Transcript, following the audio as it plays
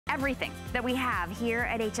everything that we have here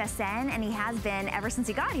at HSN, and he has been ever since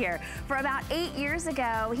he got here. For about 8 years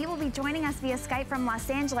ago, he will be joining us via Skype from Los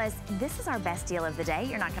Angeles. This is our best deal of the day.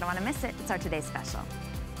 You're not going to want to miss it. It's our Today's Special.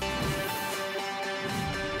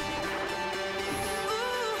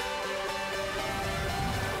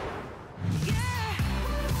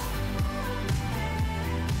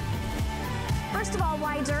 First of all,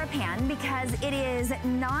 why DuraPan? Because it is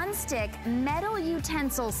non-stick, metal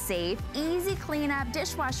utensil safe, easy cleanup,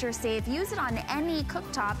 dishwasher safe. Use it on any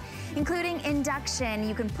cooktop, including induction.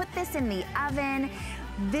 You can put this in the oven.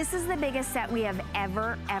 This is the biggest set we have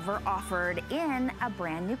ever offered in a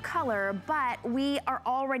brand new color, but we are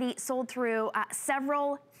already sold through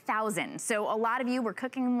several thousand. So a lot of you were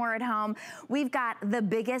cooking more at home. We've got the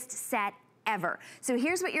biggest set ever. So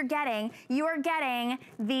here's what you're getting. You are getting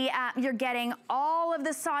you're getting all of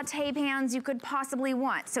the saute pans you could possibly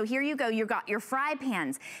want. So here you go. You got your fry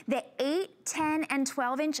pans, the 8, 10, and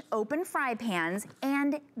 12-inch open fry pans,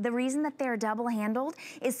 and the reason that they're double handled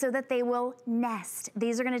is so that they will nest.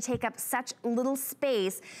 These are going to take up such little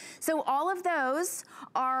space. So all of those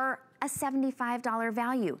are a $75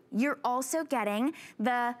 value. You're also getting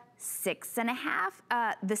the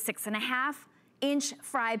 6.5 inch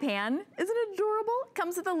fry pan. Isn't it adorable?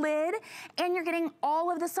 Comes with a lid, and you're getting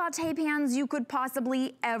all of the saute pans you could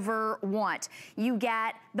possibly ever want. You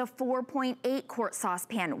get the 4.8 quart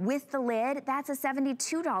saucepan with the lid. That's a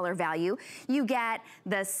 $72 value. You get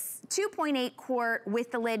the 2.8 quart with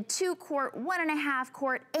the lid, 2 quart, 1.5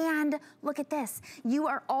 quart, and look at this. You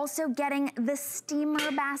are also getting the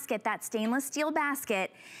steamer basket, that stainless steel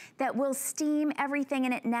basket that will steam everything,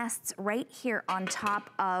 and it nests right here on top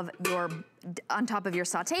of your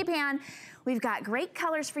saute pan. We've got great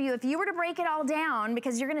colors for you. If you were to break it all down,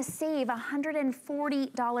 because you're gonna save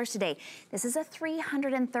 $140 today. This is a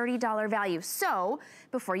 $330 value. So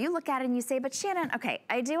before you look at it and you say, but Shannon, okay,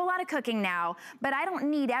 I do a lot of cooking now, but I don't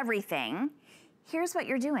need everything. Here's what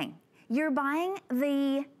you're doing. You're buying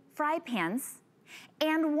the fry pans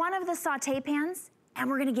and one of the saute pans, and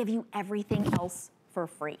we're gonna give you everything else for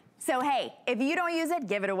free. So hey, if you don't use it,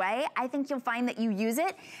 give it away. I think you'll find that you use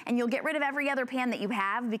it and you'll get rid of every other pan that you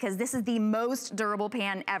have, because this is the most durable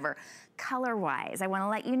pan ever. Color-wise, I wanna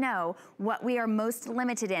let you know what we are most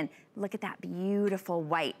limited in. Look at that beautiful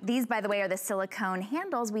white. These, by the way, are the silicone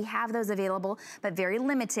handles. We have those available, but very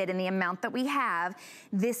limited in the amount that we have.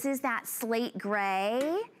 This is that slate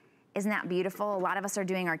gray. Isn't that beautiful? A lot of us are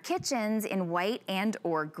doing our kitchens in white and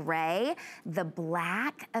or gray. The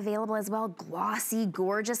black available as well, glossy,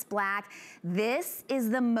 gorgeous black. This is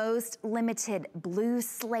the most limited blue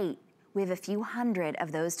slate. We have a few hundred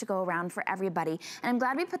of those to go around for everybody. And I'm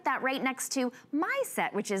glad we put that right next to my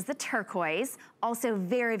set, which is the turquoise, also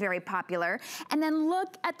very popular. And then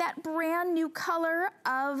look at that brand new color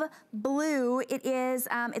of blue. It is,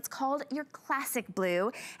 it's called your classic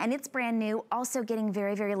blue, and it's brand new, also getting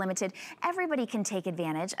very limited. Everybody can take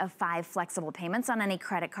advantage of 5 flexible payments on any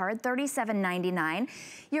credit card, $37.99.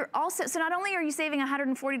 You're also, so not only are you saving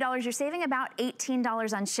 $140, you're saving about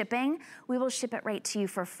 $18 on shipping. We will ship it right to you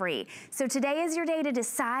for free. So today is your day to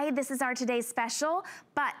decide. This is our today's special,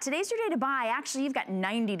 but today's your day to buy. Actually, you've got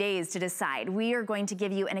 90 days to decide. We are going to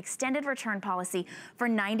give you an extended return policy for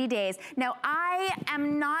 90 days. Now, I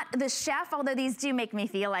am not the chef, although these do make me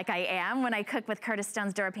feel like I am when I cook with Curtis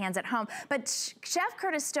Stone's DuraPans at home. But Chef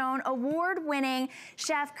Curtis Stone, award-winning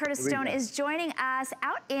Chef Curtis Stone, is joining us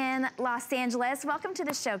out in Los Angeles. Welcome to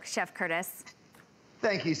the show, Chef Curtis.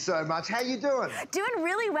 Thank you so much. How you doing? Doing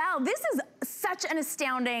really well. This is such an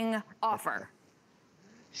astounding offer.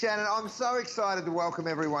 Shannon, I'm so excited to welcome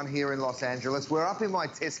everyone here in Los Angeles. We're up in my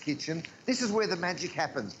test kitchen. This is where the magic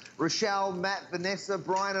happens. Rochelle, Matt, Vanessa,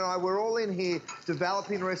 Brian and I, we're all in here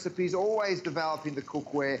developing recipes, always developing the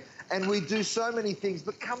cookware, and we do so many things.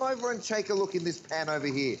 But come over and take a look in this pan over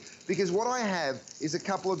here, because what I have is a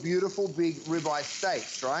couple of beautiful big ribeye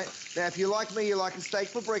steaks, right? Now, if you're like me, you like a steak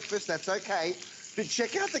for breakfast, that's okay. But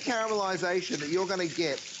check out the caramelization that you're going to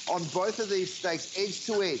get on both of these steaks, edge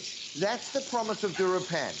to edge. That's the promise of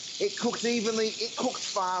DuraPan. It cooks evenly, it cooks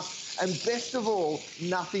fast, and best of all,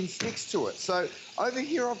 nothing sticks to it. So over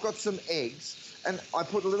here I've got some eggs, and I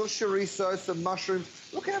put a little chorizo, some mushrooms.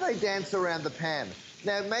 Look how they dance around the pan.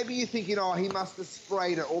 Now, maybe you're thinking, oh, he must have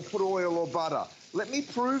sprayed it or put oil or butter. Let me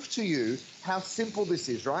prove to you how simple this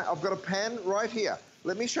is, right? I've got a pan right here.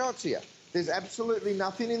 Let me show it to you. There's absolutely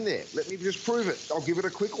nothing in there. Let me just prove it. I'll give it a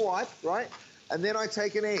quick wipe, right? And then I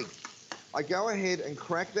take an egg. I go ahead and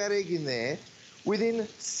crack that egg in there. Within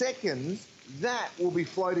seconds, that will be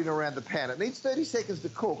floating around the pan. It needs 30 seconds to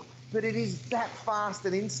cook, but it is that fast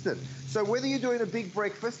and instant. So whether you're doing a big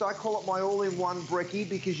breakfast, I call it my all-in-one brekkie,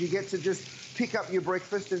 because you get to just pick up your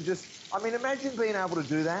breakfast and just, I mean, imagine being able to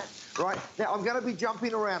do that, right? Now, I'm gonna be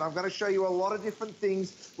jumping around. I'm gonna show you a lot of different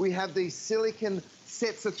things. We have these silicone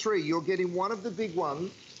sets of 3. You're getting one of the big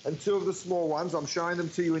ones and 2 of the small ones. I'm showing them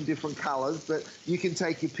to you in different colors, but you can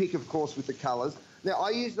take your pick, of course, with the colors. Now,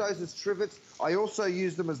 I use those as trivets. I also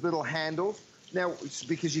use them as little handles. Now, it's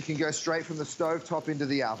because you can go straight from the stove top into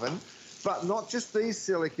the oven. But not just these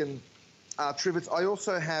silicone trivets, I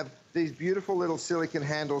also have these beautiful little silicone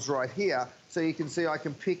handles right here, so you can see I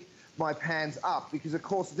can pick my pans up, because of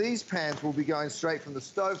course these pans will be going straight from the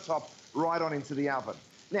stove top right on into the oven.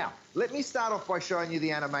 Now, let me start off by showing you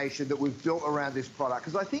the animation that we've built around this product,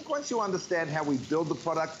 because I think once you understand how we build the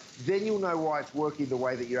product, then you'll know why it's working the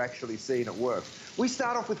way that you're actually seeing it work. We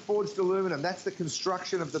start off with forged aluminum. That's the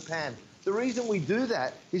construction of the pan. The reason we do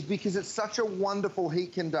that is because it's such a wonderful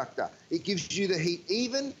heat conductor. It gives you the heat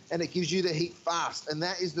even, and it gives you the heat fast, and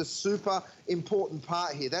that is the super important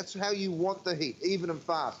part here. That's how you want the heat, even and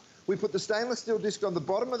fast. We put the stainless steel disc on the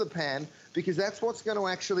bottom of the pan because that's what's going to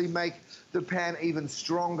actually make the pan even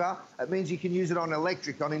stronger. It means you can use it on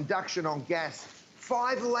electric, on induction, on gas.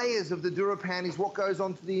 5 layers of the DuraPan is what goes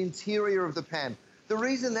onto the interior of the pan. The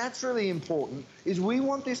reason that's really important is we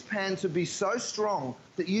want this pan to be so strong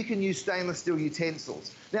that you can use stainless steel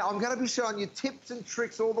utensils. Now, I'm going to be showing you tips and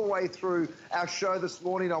tricks all the way through our show this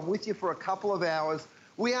morning. I'm with you for a couple of hours.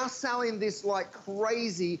 We are selling this like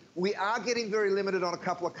crazy. We are getting very limited on a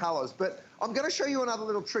couple of colors, but I'm going to show you another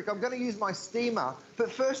little trick. I'm going to use my steamer, but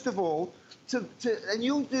first of all, and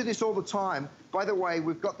you'll do this all the time. By the way,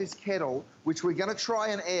 we've got this kettle, which we're going to try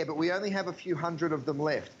and air, but we only have a few hundred of them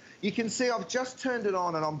left. You can see I've just turned it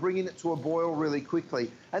on and I'm bringing it to a boil really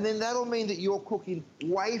quickly. And then that'll mean that you're cooking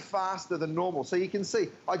way faster than normal. So you can see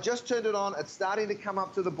I just turned it on. It's starting to come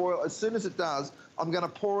up to the boil. As soon as it does, I'm going to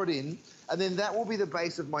pour it in. And then that will be the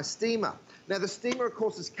base of my steamer. Now, the steamer, of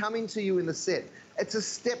course, is coming to you in the set. It's a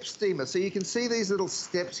step steamer. So you can see these little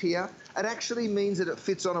steps here. It actually means that it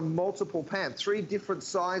fits on a multiple pan. 3 different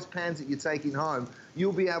size pans that you're taking home,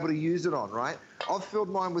 you'll be able to use it on, right? I've filled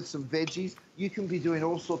mine with some veggies. You can be doing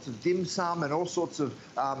all sorts of dim sum and all sorts of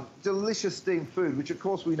delicious steamed food, which of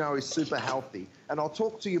course we know is super healthy. And I'll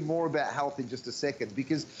talk to you more about health in just a second,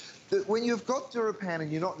 because when you've got DuraPan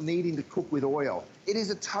and you're not needing to cook with oil, it is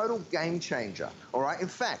a total game changer, all right? In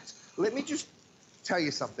fact, let me just tell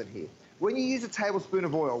you something here. When you use a tablespoon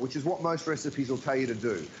of oil, which is what most recipes will tell you to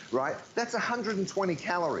do, right? That's 120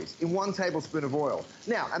 calories in 1 tablespoon of oil.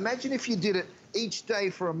 Now, imagine if you did it each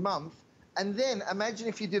day for a month, and then imagine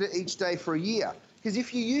if you did it each day for a year. Because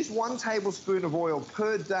if you use 1 tablespoon of oil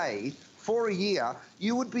per day for a year,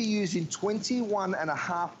 you would be using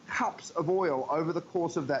 21.5 cups of oil over the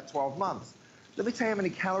course of that 12 months. Let me tell you how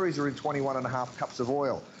many calories are in 21.5 cups of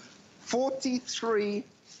oil.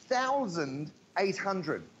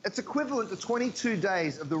 43,800. It's equivalent to 22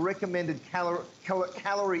 days of the recommended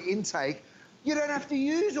calorie intake. You don't have to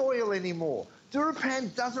use oil anymore.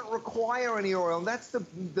 DuraPan doesn't require any oil, and that's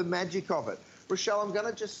the magic of it. Rochelle, I'm going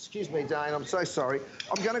to just, excuse me, Dane, I'm so sorry.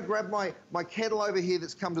 I'm going to grab my kettle over here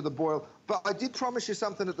that's come to the boil. But I did promise you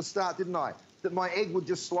something at the start, didn't I? That my egg would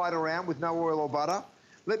just slide around with no oil or butter.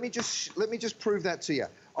 Let me just prove that to you.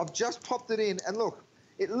 I've just popped it in, and look,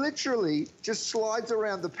 it literally just slides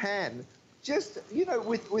around the pan. Just, you know,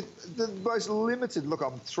 with the most limited, look,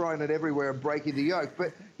 I'm throwing it everywhere and breaking the yolk,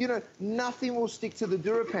 but, you know, nothing will stick to the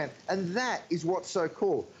DuraPan, and that is what's so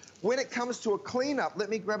cool. When it comes to a cleanup, let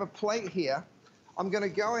me grab a plate here. I'm going to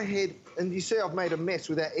go ahead, and you see I've made a mess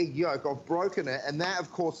with that egg yolk. I've broken it, and that,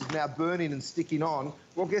 of course, is now burning and sticking on.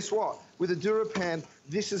 Well, guess what? With a DuraPan,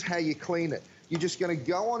 this is how you clean it. You're just going to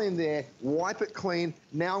go on in there, wipe it clean.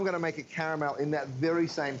 Now I'm going to make a caramel in that very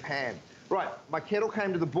same pan. Right, my kettle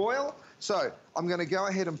came to the boil. So I'm going to go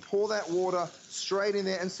ahead and pour that water straight in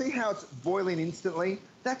there and see how it's boiling instantly.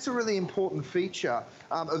 That's a really important feature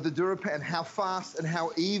of the DuraPan, how fast and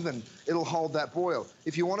how even it'll hold that boil.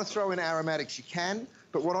 If you want to throw in aromatics, you can,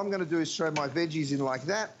 but what I'm going to do is throw my veggies in like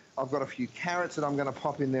that. I've got a few carrots that I'm going to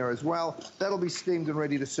pop in there as well. That'll be steamed and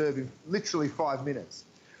ready to serve in literally 5 minutes.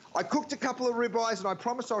 I cooked a couple of ribeyes, and I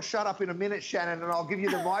promise I'll shut up in a minute, Shannon, and I'll give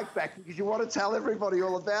you the mic back because you want to tell everybody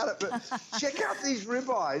all about it. But check out these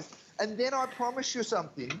ribeyes. And then I promise you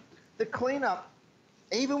something, the cleanup,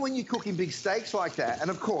 even when you're cooking big steaks like that, and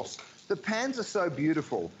of course, the pans are so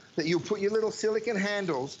beautiful that you'll put your little silicone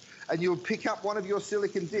handles and you'll pick up one of your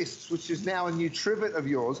silicone discs, which is now a new trivet of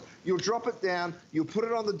yours. You'll drop it down, you'll put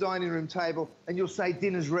it on the dining room table, and you'll say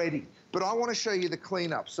dinner's ready. But I want to show you the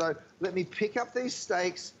cleanup. So let me pick up these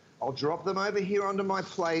steaks. I'll drop them over here onto my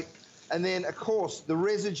plate. And then, of course, the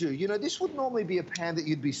residue. You know, this would normally be a pan that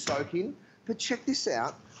you'd be soaking, but check this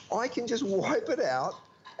out. I can just wipe it out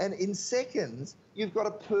And in seconds, you've got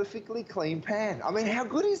a perfectly clean pan. I mean, how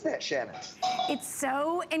good is that, Shannon? It's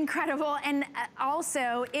so incredible. And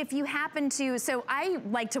also, if you happen to, so I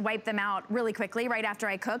like to wipe them out really quickly right after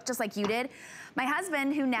I cook, just like you did. My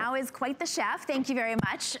husband, who now is quite the chef, thank you very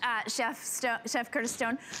much, Chef Curtis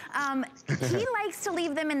Stone, he likes to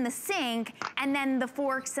leave them in the sink, and then the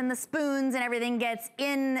forks and the spoons and everything gets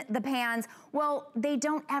in the pans. Well, they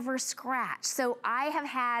don't ever scratch. So I have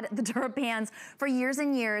had the DuraPans for years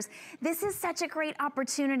and years. This is such a great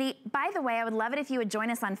opportunity. By the way, I would love it if you would join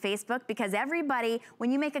us on Facebook, because everybody, when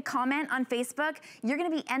you make a comment on Facebook, you're gonna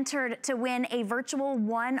be entered to win a virtual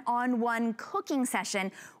one-on-one cooking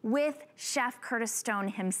session with Chef Curtis Stone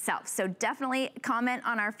himself. So definitely comment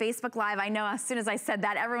on our Facebook Live. I know as soon as I said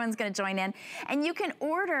that, everyone's gonna join in. And you can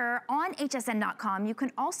order on hsn.com. You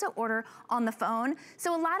can also order on the phone.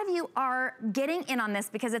 So a lot of you are getting in on this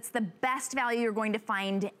because it's the best value you're going to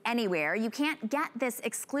find anywhere. You can't get this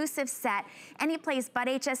exclusive set anyplace but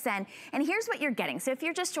HSN. And here's what you're getting. So if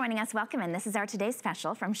you're just joining us, welcome in. This is our today's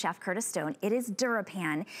special from Chef Curtis Stone. It is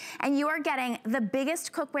DuraPan. And you are getting the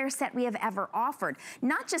biggest cookware set we have ever offered.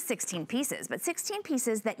 Not just 16 pieces, but 16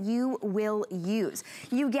 pieces that you will use.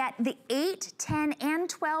 You get the 8, 10, and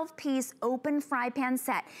 12 piece open fry pan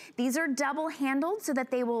set. These are double handled so that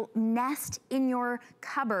they will nest in your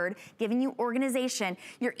cupboard, giving you organization.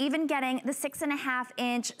 You're even getting the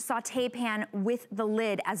 6.5-inch saute pan with the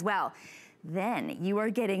lid as well. Then you are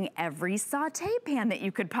getting every saute pan that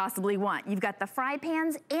you could possibly want. You've got the fry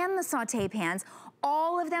pans and the saute pans.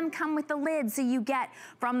 All of them come with the lid, so you get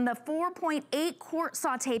from the 4.8 quart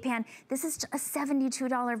saute pan, this is a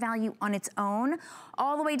 $72 value on its own,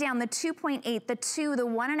 all the way down the 2.8, the 2, the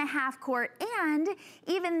 1.5 quart, and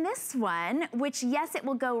even this one, which yes, it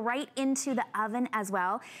will go right into the oven as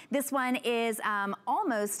well. This one is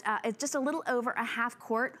it's just a little over a half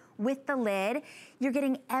quart with the lid. You're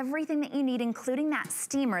getting everything that you need, including that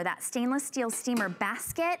steamer, that stainless steel steamer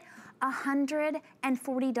basket,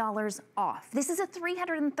 $140 off. This is a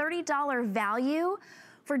 $330 value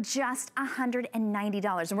for just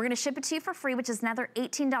 $190. And we're gonna ship it to you for free, which is another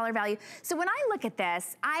 $18 value. So when I look at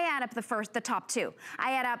this, I add up the top two.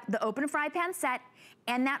 I add up the open fry pan set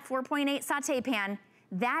and that 4.8 saute pan.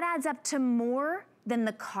 That adds up to more than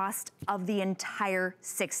the cost of the entire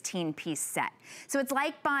 16-piece set. So it's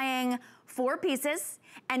like buying 4 pieces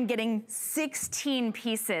and getting 16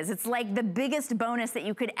 pieces. It's like the biggest bonus that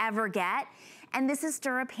you could ever get. And this is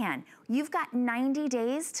DuraPan. You've got 90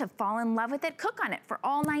 days to fall in love with it. Cook on it for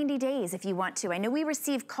all 90 days if you want to. I know we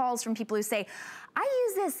receive calls from people who say, I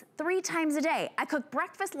use this 3 times a day. I cook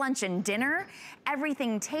breakfast, lunch, and dinner.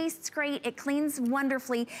 Everything tastes great. It cleans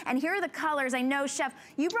wonderfully. And here are the colors. I know, Chef,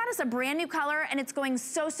 you brought us a brand new color, and it's going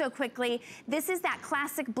so, so quickly. This is that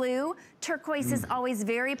classic blue. Turquoise is always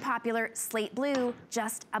very popular. Slate blue,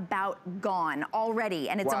 just about gone already.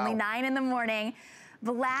 And it's only 9 in the morning.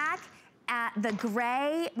 Black, the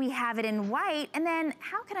gray, we have it in white, and then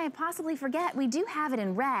how can I possibly forget? We do have it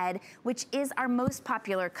in red, which is our most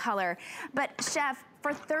popular color. But Chef,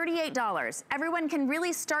 for $38, everyone can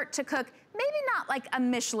really start to cook, maybe not like a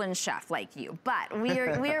Michelin chef like you, but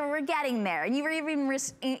we're getting there. And you were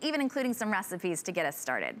even including some recipes to get us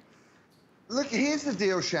started. Look, here's the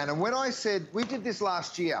deal, Shannon. When I said, we did this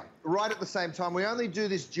last year, right at the same time, we only do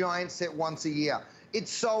this giant set once a year. It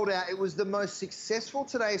sold out. It was the most successful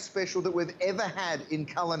today's special that we've ever had in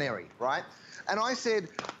culinary, right? And I said,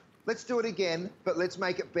 let's do it again, but let's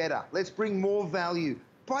make it better. Let's bring more value.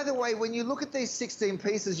 By the way, when you look at these 16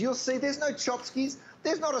 pieces, you'll see there's no chopsticks,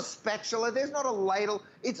 there's not a spatula, there's not a ladle.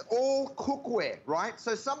 It's all cookware, right?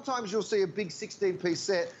 So sometimes you'll see a big 16-piece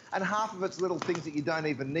set and half of it's little things that you don't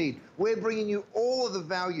even need. We're bringing you all of the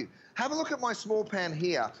value. Have a look at my small pan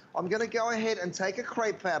here. I'm gonna go ahead and take a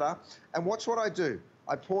crepe batter, and watch what I do.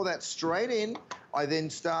 I pour that straight in. I then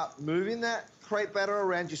start moving that crepe batter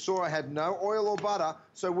around. You saw I had no oil or butter,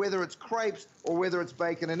 so whether it's crepes or whether it's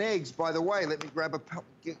bacon and eggs, by the way, let me grab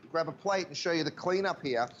a plate and show you the cleanup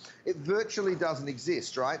here. It virtually doesn't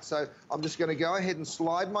exist, right? So I'm just gonna go ahead and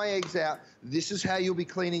slide my eggs out. This is how you'll be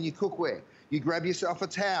cleaning your cookware. You grab yourself a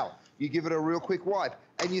towel, you give it a real quick wipe,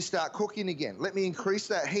 and you start cooking again. Let me increase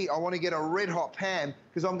that heat. I want to get a red hot pan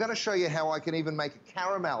because I'm going to show you how I can even make a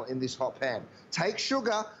caramel in this hot pan. Take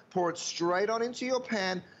sugar, pour it straight on into your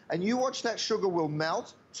pan, and you watch that sugar will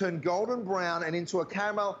melt, turn golden brown and into a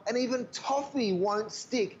caramel, and even toffee won't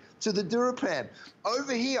stick to the DuraPan.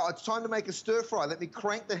 Over here, it's time to make a stir fry. Let me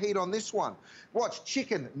crank the heat on this one. Watch,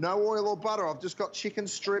 chicken, no oil or butter. I've just got chicken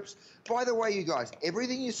strips. By the way, you guys,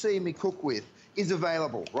 everything you see me cook with is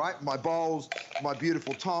available, right? My bowls, my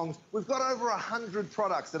beautiful tongs. We've got over 100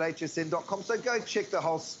 products at hsn.com, so go check the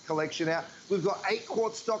whole collection out. We've got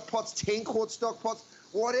 8-quart stock pots, 10-quart stock pots.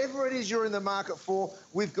 Whatever it is you're in the market for,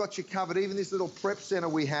 we've got you covered. Even this little prep center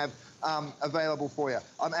we have available for you.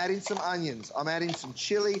 I'm adding some onions, I'm adding some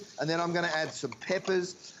chili, and then I'm gonna add some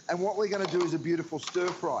peppers. And what we're gonna do is a beautiful stir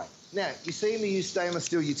fry. Now, you see me use stainless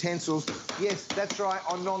steel utensils. Yes, that's right,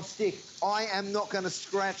 on non-stick. I am not gonna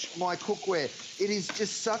scratch my cookware. It is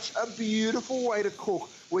just such a beautiful way to cook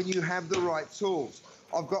when you have the right tools.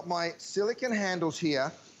 I've got my silicone handles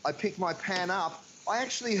here. I pick my pan up. I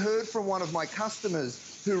actually heard from one of my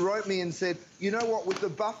customers who wrote me and said, you know what, with the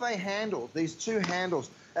buffet handle, these 2 handles,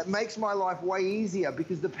 it makes my life way easier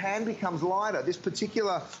because the pan becomes lighter. This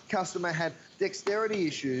particular customer had dexterity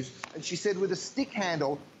issues, and she said with a stick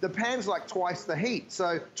handle, the pan's like twice the heat,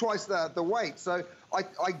 so twice the weight. So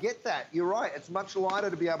I get that. You're right. It's much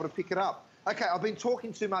lighter to be able to pick it up. Okay, I've been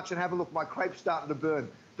talking too much, and have a look. My crepe's starting to burn.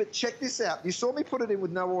 But check this out. You saw me put it in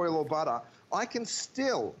with no oil or butter. I can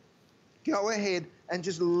still go ahead and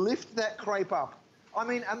just lift that crepe up. I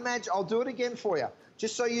mean, imagine, I'll do it again for you.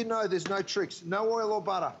 Just so you know, there's no tricks, no oil or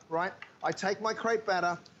butter, right? I take my crepe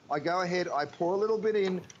batter, I go ahead, I pour a little bit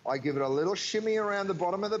in, I give it a little shimmy around the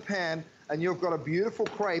bottom of the pan, and you've got a beautiful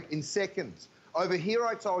crepe in seconds. Over here,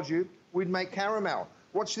 I told you, we'd make caramel.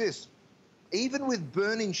 Watch this. Even with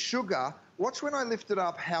burning sugar, watch when I lift it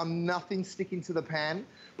up, how nothing's sticking to the pan,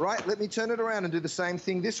 right? Let me turn it around and do the same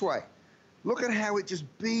thing this way. Look at how it just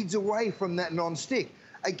beads away from that non-stick.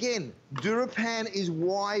 Again, DuraPan is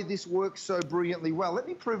why this works so brilliantly well. Let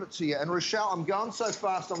me prove it to you. And Rochelle, I'm going so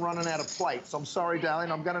fast I'm running out of plates. I'm sorry,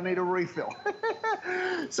 darling, I'm gonna need a refill.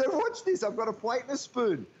 So watch this, I've got a plate and a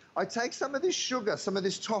spoon. I take some of this sugar, some of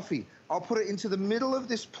this toffee, I'll put it into the middle of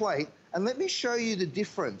this plate, and let me show you the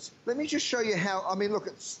difference. Let me just show you how, I mean, look,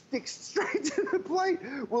 it sticks straight to the plate.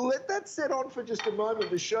 We'll let that set on for just a moment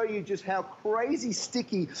to show you just how crazy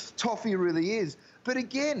sticky toffee really is. But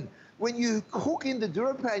again, when you cook in the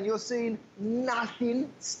DuraPan, you're seeing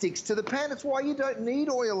nothing sticks to the pan. That's why you don't need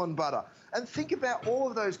oil and butter. And think about all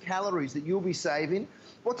of those calories that you'll be saving.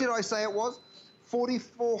 What did I say it was?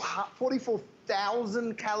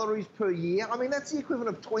 44,000 calories per year. I mean, that's the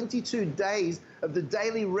equivalent of 22 days of the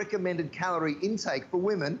daily recommended calorie intake for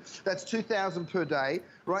women. That's 2,000 per day,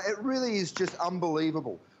 right? It really is just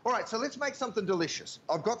unbelievable. All right, so let's make something delicious.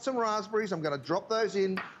 I've got some raspberries. I'm going to drop those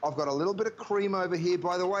in. I've got a little bit of cream over here.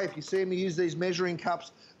 By the way, if you see me use these measuring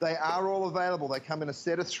cups, they are all available. They come in a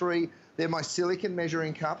set of 3. They're my silicone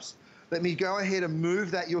measuring cups. Let me go ahead and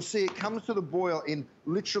move that. You'll see it comes to the boil in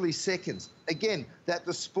literally seconds. Again, that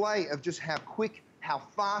display of just how quick, how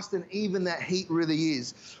fast and even that heat really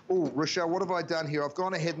is. Oh, Rochelle, what have I done here? I've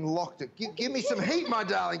gone ahead and locked it. Give me some heat, my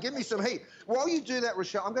darling. Give me some heat. While you do that,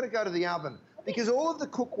 Rochelle, I'm going to go to the oven, because all of the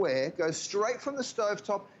cookware goes straight from the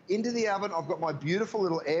stovetop into the oven. I've got my beautiful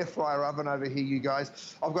little air fryer oven over here, you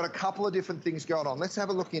guys. I've got a couple of different things going on. Let's have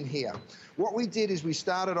a look in here. What we did is we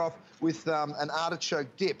started off with an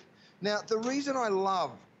artichoke dip. Now, the reason I love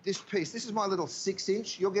this piece, this is my little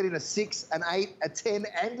 6-inch. You're getting a 6, an 8, a 10,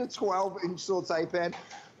 and a 12-inch saute pan.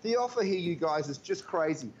 The offer here, you guys, is just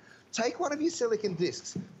crazy. Take one of your silicone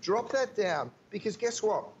discs, drop that down, because guess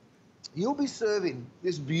what? You'll be serving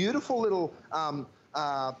this beautiful little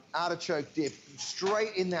artichoke dip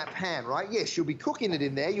straight in that pan, right? Yes, you'll be cooking it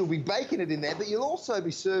in there, you'll be baking it in there, but you'll also be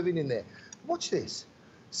serving in there. Watch this.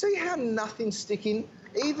 See how nothing's sticking?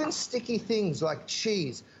 Even sticky things like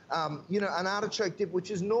cheese, you know, an artichoke dip,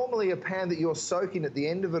 which is normally a pan that you're soaking at the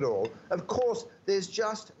end of it all. Of course, there's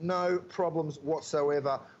just no problems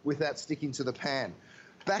whatsoever with that sticking to the pan.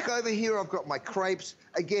 Back over here, I've got my crepes.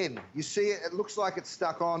 Again, you see it, it looks like it's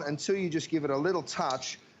stuck on until you just give it a little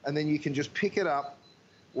touch, and then you can just pick it up.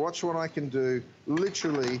 Watch what I can do.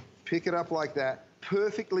 Literally pick it up like that.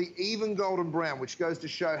 Perfectly even golden brown, which goes to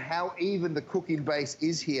show how even the cooking base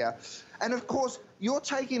is here. And of course, you're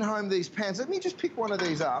taking home these pans. Let me just pick one of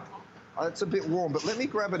these up. Oh, it's a bit warm, but let me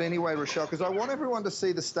grab it anyway, Rochelle, because I want everyone to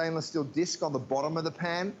see the stainless steel disc on the bottom of the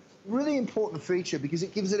pan. Really important feature because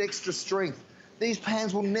it gives it extra strength. These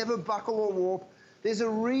pans will never buckle or warp. There's a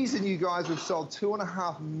reason, you guys, we've sold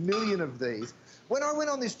 2.5 million of these. When I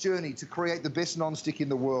went on this journey to create the best non-stick in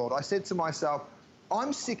the world, I said to myself,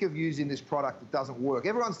 I'm sick of using this product that doesn't work.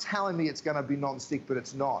 Everyone's telling me it's going to be non-stick, but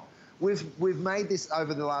it's not. We've made this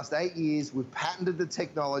over the last 8 years. We've patented the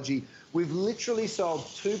technology. We've literally sold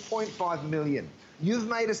 2.5 million. You've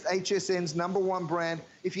made us HSN's #1 brand.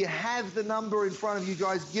 If you have the number in front of you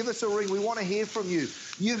guys, give us a ring. We want to hear from you.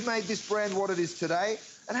 You've made this brand what it is today.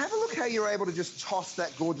 And have a look how you're able to just toss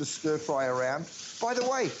that gorgeous stir fry around. By the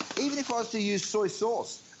way, even if I was to use soy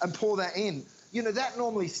sauce and pour that in, you know, that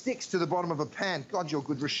normally sticks to the bottom of a pan. God, you're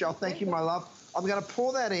good, Rochelle. Thank you, my love. I'm going to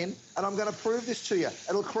pour that in, and I'm going to prove this to you.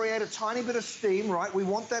 It'll create a tiny bit of steam, right? We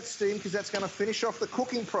want that steam because that's going to finish off the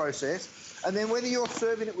cooking process. And then whether you're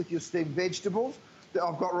serving it with your steamed vegetables that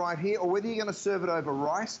I've got right here, or whether you're going to serve it over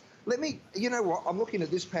rice, you know what, I'm looking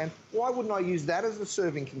at this pan. Why wouldn't I use that as a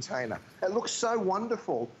serving container? It looks so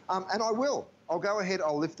wonderful. And I will. I'll go ahead,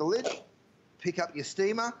 I'll lift the lid, pick up your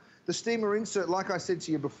steamer. The steamer insert, like I said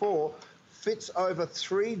to you before, fits over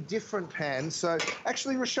 3 different pans. So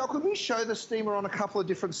actually, Rochelle, could we show the steamer on a couple of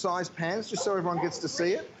different size pans just so everyone gets to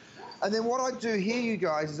see it? And then what I do here, you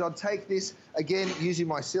guys, is I'll take this, again, using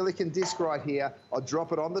my silicone disc right here, I'll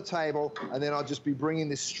drop it on the table, and then I'll just be bringing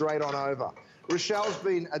this straight on over. Rochelle's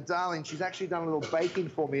been a darling. She's actually done a little baking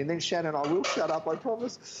for me. And then Shannon, I will shut up, I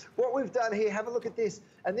promise. What we've done here, have a look at this.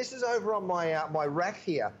 And this is over on my, my rack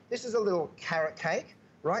here. This is a little carrot cake,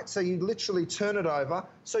 right? So you literally turn it over.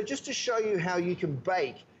 So just to show you how you can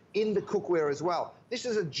bake in the cookware as well. This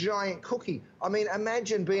is a giant cookie. I mean,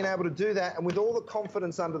 imagine being able to do that and with all the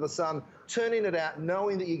confidence under the sun, turning it out,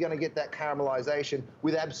 knowing that you're going to get that caramelization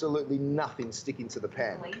with absolutely nothing sticking to the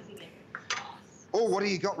pan. Oh, what do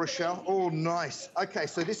you got, Rochelle? Oh, nice. Okay,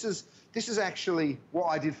 so this is actually what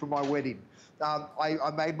I did for my wedding.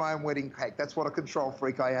 I made my own wedding cake. That's what a control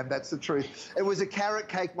freak I am. That's the truth. It was a carrot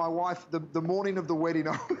cake. My wife, the morning of the wedding,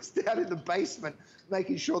 I was down in the basement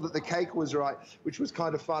making sure that the cake was right, which was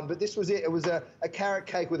kind of fun. But this was it. It was a carrot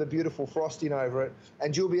cake with a beautiful frosting over it,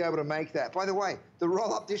 and you'll be able to make that. By the way, the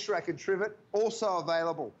roll-up dish rack and trivet, also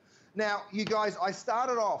available. Now, you guys, I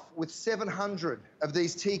started off with 700 of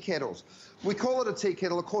these tea kettles. We call it a tea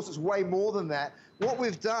kettle. Of course, it's way more than that. What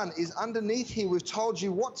we've done is underneath here, we've told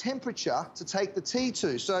you what temperature to take the tea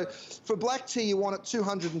to. So for black tea, you want it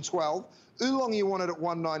 212. Oolong, you want it at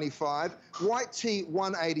 195. White tea,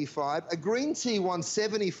 185. A green tea,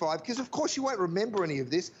 175, because of course you won't remember any of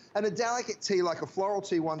this. And a delicate tea, like a floral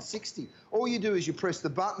tea, 160. All you do is you press the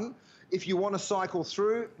button. If you want to cycle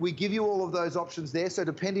through, we give you all of those options there. So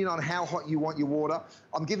depending on how hot you want your water,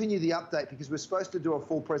 I'm giving you the update because we're supposed to do a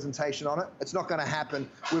full presentation on it. It's not going to happen.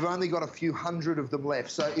 We've only got a few hundred of them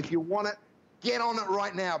left. So if you want it, get on it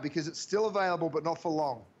right now because it's still available, but not for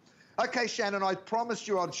long. Okay, Shannon, I promised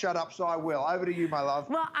you I'd shut up, so I will. Over to you, my love.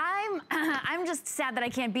 Well, I'm just sad that I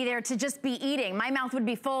can't be there to just be eating. My mouth would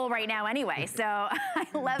be full right now anyway, so I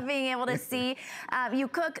love being able to see you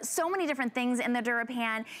cook so many different things in the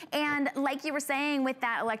DuraPan, and like you were saying with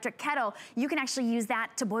that electric kettle, you can actually use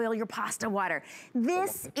that to boil your pasta water.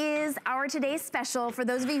 This is our today's special. For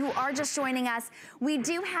those of you who are just joining us, we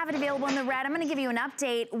do have it available in the red. I'm gonna give you an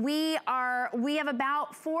update. We have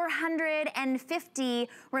about 450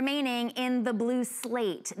 remaining in the blue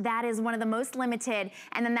slate. That is one of the most limited.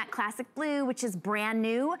 And then that classic blue, which is brand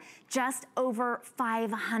new, just over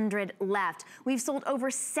 500 left. We've sold over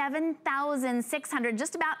 7,600,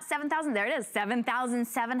 just about 7,000, there it is,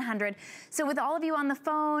 7,700. So with all of you on the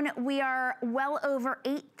phone, we are well over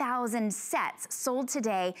 8,000 sets sold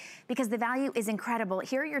today because the value is incredible.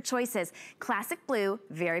 Here are your choices. Classic blue,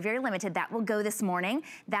 very, very limited. That will go this morning.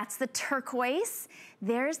 That's the turquoise.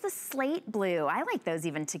 There's the slate blue. I like those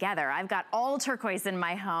even together. I've got all turquoise in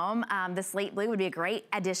my home. The slate blue would be a great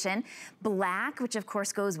addition. Black, which of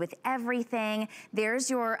course goes with everything. There's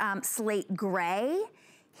your slate gray.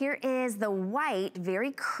 Here is the white,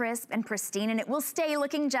 very crisp and pristine, and it will stay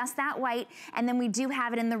looking just that white. And then we do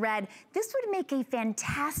have it in the red. This would make a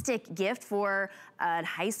fantastic gift for a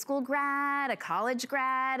high school grad, a college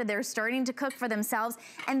grad. They're starting to cook for themselves.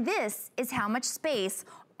 And this is how much space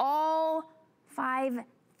all five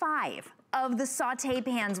of the saute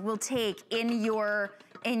pans will take in your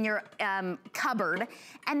cupboard.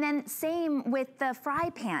 And then same with the fry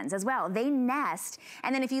pans as well. They nest.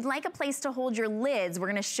 And then if you'd like a place to hold your lids, we're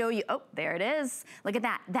gonna show you, oh, there it is. Look at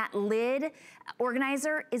that. That lid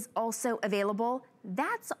organizer is also available.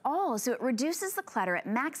 That's all. So it reduces the clutter, it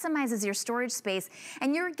maximizes your storage space,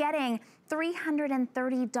 and you're getting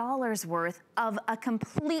 $330 worth of a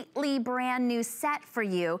completely brand new set for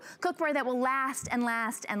you. Cookware that will last and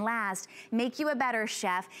last and last. Make you a better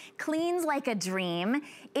chef. Cleans like a dream.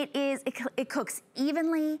 It cooks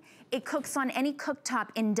evenly. It cooks on any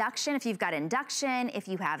cooktop, induction, if you've got induction, if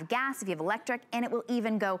you have gas, if you have electric, and it will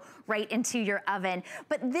even go right into your oven.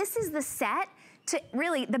 But this is the set to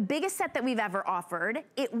really the biggest set that we've ever offered.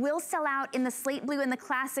 It will sell out in the slate blue and the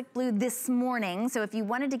classic blue this morning. So if you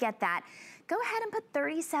wanted to get that, go ahead and put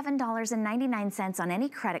 $37.99 on any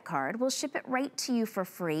credit card. We'll ship it right to you for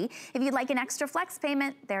free. If you'd like an extra flex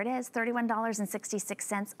payment, there it is,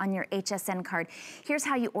 $31.66 on your HSN card. Here's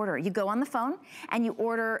how you order. You go on the phone and you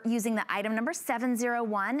order using the item number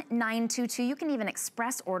 701922. You can even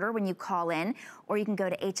express order when you call in, or you can go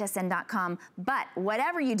to hsn.com. But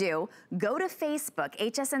whatever you do, go to Facebook,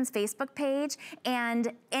 HSN's Facebook page,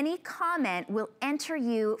 and any comment will enter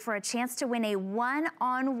you for a chance to win a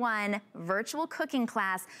one-on-one virtual cooking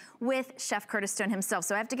class with Chef Curtis Stone himself.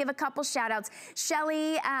 So I have to give a couple shout outs.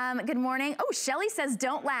 Shelly, good morning. Oh, Shelly says,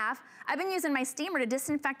 don't laugh. I've been using my steamer to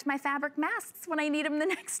disinfect my fabric masks when I need them the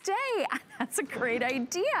next day. That's a great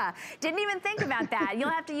idea. Didn't even think about that. You'll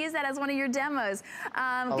have to use that as one of your demos.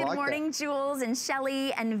 Good morning, Jules and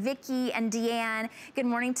Shelly and Vicky and Deanne. Good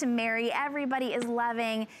morning to Mary. Everybody is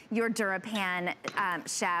loving your DuraPan,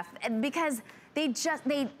 Chef, because they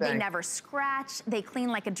never scratch, they clean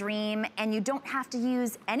like a dream, and you don't have to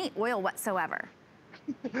use any oil whatsoever.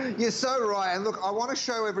 You're so right. And look, I want to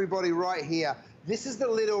show everybody right here. This is the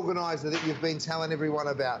lid organizer that you've been telling everyone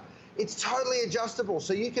about. It's totally adjustable,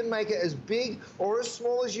 so you can make it as big or as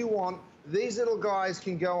small as you want. These little guys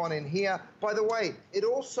can go on in here. By the way, it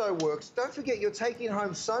also works. Don't forget, you're taking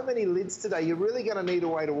home so many lids today, you're really going to need a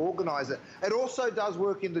way to organize it. It also does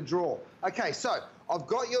work in the drawer. Okay, so I've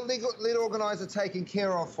got your lid organizer taken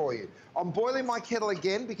care of for you. I'm boiling my kettle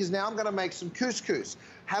again because now I'm going to make some couscous.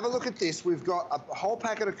 Have a look at this. We've got a whole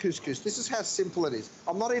packet of couscous. This is how simple it is.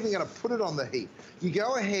 I'm not even going to put it on the heat. You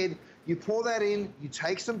go ahead, you pour that in, you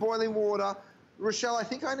take some boiling water. Rochelle, I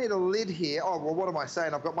think I need a lid here. Oh, well, what am I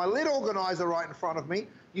saying? I've got my lid organizer right in front of me.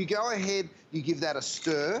 You go ahead, you give that a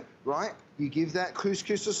stir, right? You give that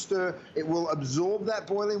couscous a stir. It will absorb that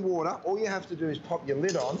boiling water. All you have to do is pop your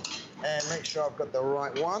lid on and make sure I've got the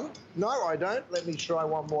right one. No, I don't. Let me try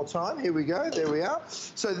one more time. Here we go. There we are.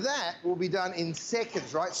 So that will be done in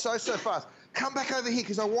seconds, right? So fast. Come back over here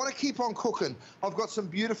because I want to keep on cooking. I've got some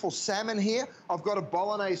beautiful salmon here. I've got a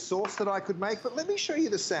bolognese sauce that I could make, but let me show you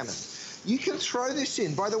the salmon. You can throw this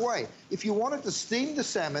in. By the way, if you wanted to steam the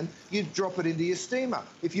salmon, you'd drop it into your steamer.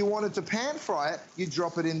 If you wanted to pan fry it, you'd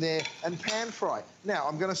drop it in there and pan fry it. Now,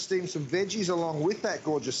 I'm going to steam some veggies along with that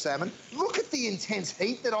gorgeous salmon. Look at the intense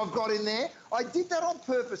heat that I've got in there. I did that on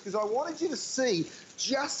purpose because I wanted you to see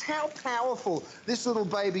just how powerful this little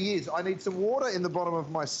baby is. I need some water in the bottom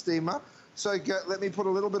of my steamer. So let me put a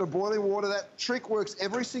little bit of boiling water. That trick works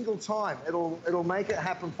every single time. It'll make it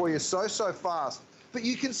happen for you so fast. But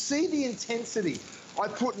you can see the intensity. I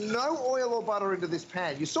put no oil or butter into this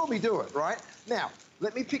pan. You saw me do it, right? Now,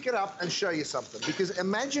 let me pick it up and show you something. Because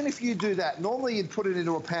imagine if you do that. Normally, you'd put it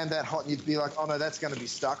into a pan that hot and you'd be like, oh, no, that's going to be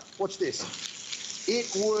stuck. Watch this.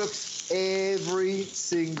 It works every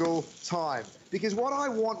single time. Because what I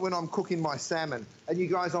want when I'm cooking my salmon, and you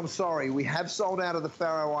guys, I'm sorry, we have sold out of the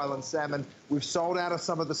Faroe Island salmon. We've sold out of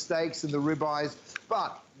some of the steaks and the ribeyes.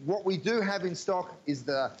 But what we do have in stock is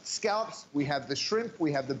the scallops, we have the shrimp,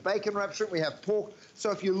 we have the bacon wrap shrimp, we have pork. So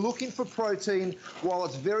if you're looking for protein, while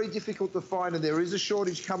it's very difficult to find and there is a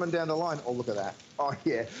shortage coming down the line, oh, look at that. Oh,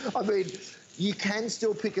 yeah. I mean, you can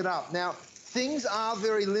still pick it up. Now, things are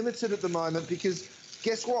very limited at the moment because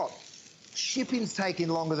guess what? Shipping's taking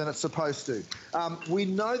longer than it's supposed to. We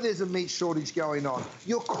know there's a meat shortage going on.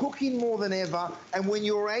 You're cooking more than ever, and when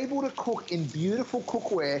you're able to cook in beautiful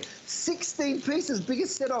cookware, 16 pieces,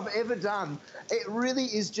 biggest set I've ever done, it really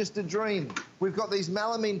is just a dream. We've got these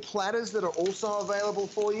melamine platters that are also available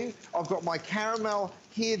for you. I've got my caramel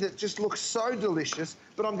here that just looks so delicious,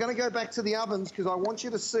 but I'm going to go back to the ovens because I want you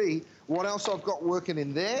to see what else I've got working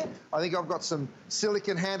in there. I think I've got some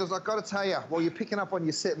silicone handles. I've got to tell you, while you're picking up on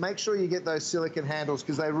your set, make sure you get those silicone handles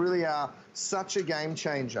because they really are such a game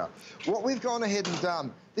changer. What we've gone ahead and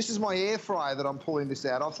done, this is my air fryer that I'm pulling this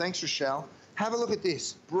out of. Thanks, Rochelle. Have a look at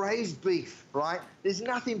this, braised beef, right? There's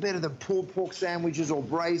nothing better than pulled pork sandwiches or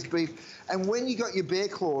braised beef. And when you got your bear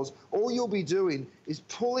claws, all you'll be doing is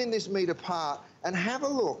pulling this meat apart and have a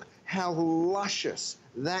look how luscious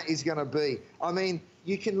that is going to be. I mean,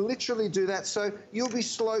 you can literally do that. So you'll be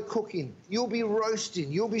slow cooking, you'll be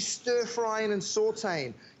roasting, you'll be stir frying and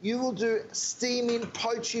sauteing. You will do steaming,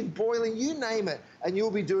 poaching, boiling, you name it, and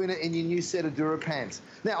you'll be doing it in your new set of DuraPans.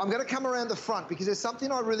 Now, I'm going to come around the front because there's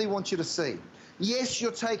something I really want you to see. Yes,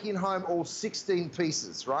 you're taking home all 16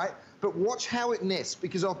 pieces, right? But watch how it nests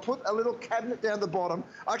because I'll put a little cabinet down the bottom.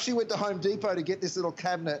 I actually went to Home Depot to get this little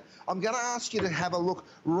cabinet. I'm going to ask you to have a look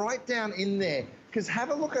right down in there because have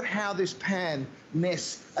a look at how this pan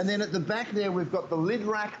nests. And then at the back there, we've got the lid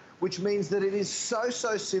rack, which means that it is so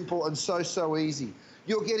simple and so easy.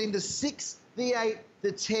 You'll get into 6, the 8,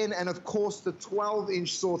 the 10, and of course the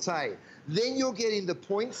 12-inch saute. Then you're getting the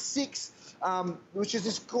 0.6, which is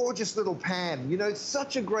this gorgeous little pan. You know, it's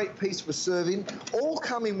such a great piece for serving, all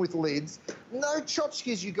coming with lids. No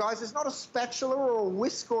tchotchkes, you guys. There's not a spatula or a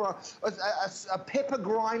whisk or a pepper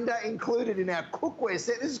grinder included in our cookware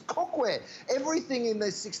set. This is cookware. Everything in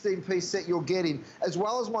this 16-piece set you're getting, as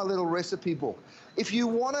well as my little recipe book. If you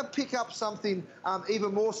want to pick up something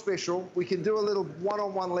even more special, we can do a little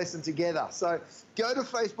one-on-one lesson together. So go to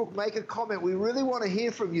Facebook, make a comment. We really want to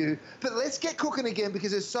hear from you. But let's get cooking again,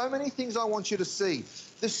 because there's so many things I want you to see.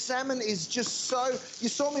 The salmon is just so... You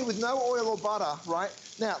saw me with no oil or butter, right?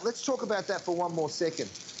 Now, let's talk about that for one more second.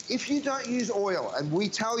 If you don't use oil, and we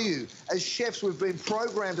tell you, as chefs, we've been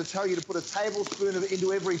programmed to tell you to put a tablespoon of it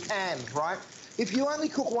into every pan, right? If you only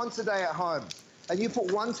cook once a day at home, and you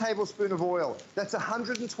put 1 tablespoon of oil, that's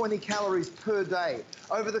 120 calories per day.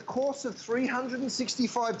 Over the course of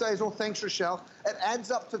 365 days, thanks, Rochelle, it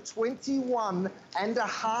adds up to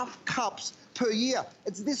 21.5 cups per year.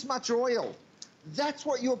 It's this much oil. That's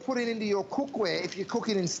what you're putting into your cookware if you're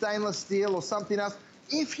cooking in stainless steel or something else.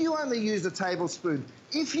 If you only use a tablespoon,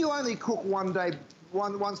 if you only cook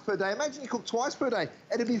once per day, imagine you cook twice per day,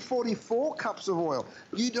 it'd be 44 cups of oil.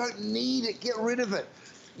 You don't need it, get rid of it.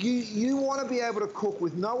 You want to be able to cook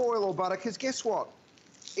with no oil or butter, because guess what?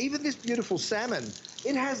 Even this beautiful salmon,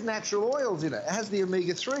 it has natural oils in it. It has the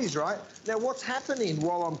omega-3s, right? Now, what's happening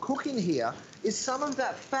while I'm cooking here is some of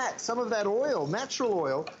that fat, some of that oil, natural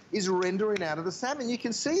oil, is rendering out of the salmon. You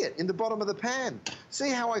can see it in the bottom of the pan. See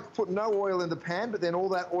how I put no oil in the pan, but then all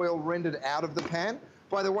that oil rendered out of the pan?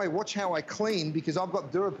 By the way, watch how I clean, because I've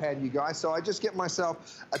got DuraPan, you guys. So I just get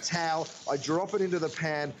myself a towel, I drop it into the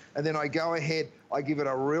pan, and then I go ahead, I give it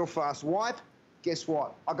a real fast wipe. Guess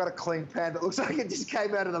what? I've got a clean pan that looks like it just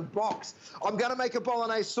came out of the box. I'm going to make a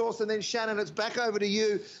bolognese sauce, and then, Shannon, it's back over to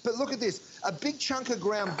you. But look at this, a big chunk of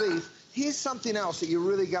ground beef. Here's something else that you're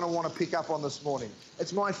really going to want to pick up on this morning.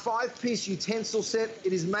 It's my 5-piece utensil set.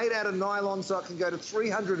 It is made out of nylon, so it can go to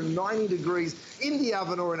 390 degrees in the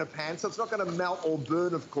oven or in a pan, so it's not going to melt or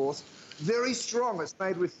burn, of course. Very strong. It's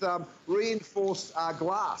made with reinforced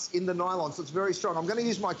glass in the nylon, so it's very strong. I'm going to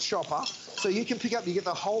use my chopper, so you can pick up, you get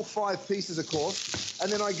the whole 5 pieces, of course,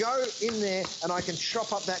 and then I go in there and I can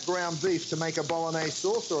chop up that ground beef to make a bolognese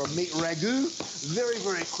sauce or a meat ragu very,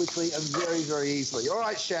 very quickly and very, very easily. All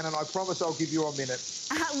right, Shannon, I promise I'll give you a minute.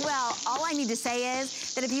 Well, all I need to say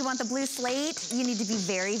is that if you want the blue slate, you need to be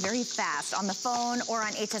very, very fast on the phone or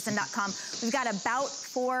on hsn.com. We've got about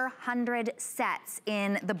 400 sets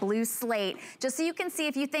in the blue slate, just so you can see.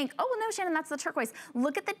 If you think, oh, well, no, Shannon, that's the turquoise.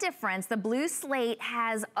 Look at the difference. The blue slate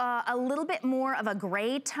has a little bit more of a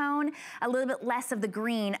gray tone, a little bit less of the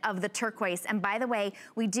green of the turquoise. And by the way,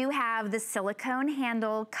 we do have the silicone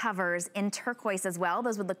handle covers in turquoise as well.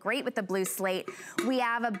 Those would look great with the blue slate. We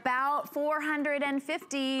have about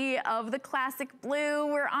 450 of the classic blue.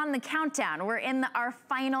 We're on the countdown. We're in our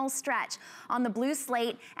final stretch on the blue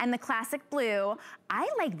slate and the classic blue. I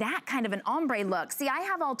like that kind of an ombre look. See, I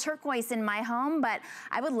have all turquoise in my home, but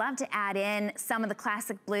I would love to add in some of the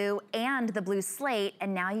classic blue and the blue slate,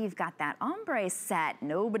 and now you've got that ombre set.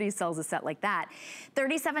 Nobody sells a set like that.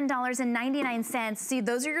 $37.99. See,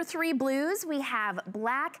 those are your 3 blues. We have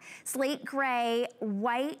black, slate gray,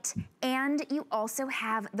 white, and you also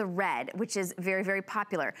have the red, which is very, very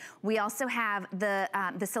popular. We also have the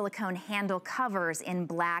silicone handle covers in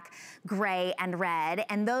black, gray, and red,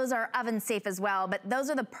 and those are oven safe as well, but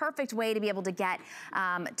those are the perfect way to be able to get,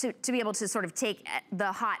 to be able to sort of take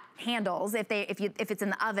the hot handles if it's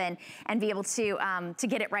in the oven and be able to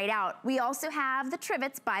get it right out. We also have the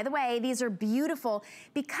trivets, by the way. These are beautiful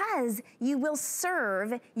because you will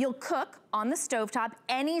serve, you'll cook on the stovetop,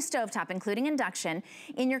 any stovetop, including induction,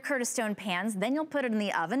 in your Curtis Stone pans. Then you'll put it in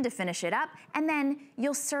the oven to finish it up, and then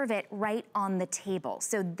you'll serve it right on the table.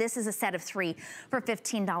 So this is a set of 3 for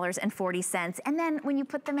 $15.40. And then when you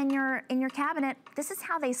put them in your cabinet, this is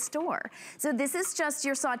how they store. So this is just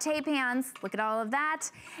your saute pans. Look at all of that.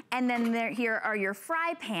 And then here are your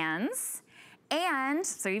fry pans. And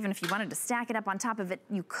so even if you wanted to stack it up on top of it,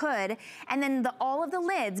 you could. And then all of the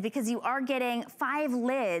lids, because you are getting 5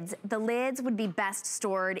 lids, the lids would be best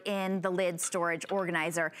stored in the lid storage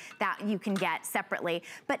organizer that you can get separately.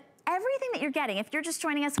 But everything that you're getting, if you're just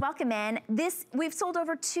joining us, welcome in. We've sold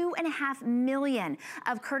over 2.5 million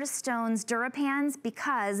of Curtis Stone's DuraPans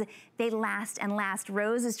because they last and last.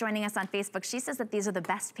 Rose is joining us on Facebook. She says that these are the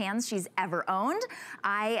best pans she's ever owned.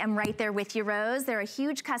 I am right there with you, Rose. They're a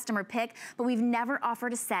huge customer pick, but we've never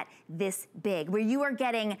offered a set this big, where you are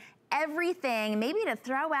getting everything, maybe to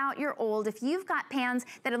throw out your old, if you've got pans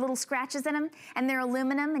that have little scratches in them and they're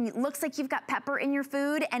aluminum and it looks like you've got pepper in your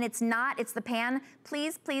food and it's not, it's the pan,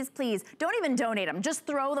 please, please, please, don't even donate them, just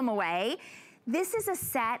throw them away. This is a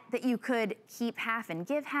set that you could keep half and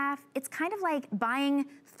give half. It's kind of like buying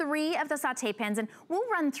 3 of the saute pans, and we'll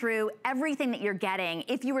run through everything that you're getting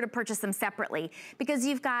if you were to purchase them separately, because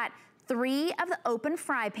you've got 3 of the open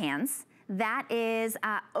fry pans. That is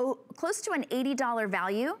close to an $80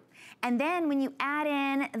 value. And then when you add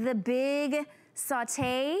in the big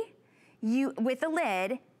saute with a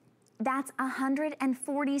lid, that's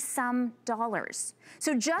 $140-some.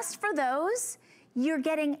 So just for those, you're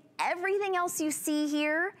getting everything else you see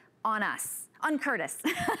here on us, on Curtis.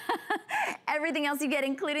 Everything else you get,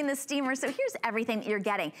 including the steamer. So here's everything that you're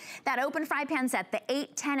getting. That open fry pan set, the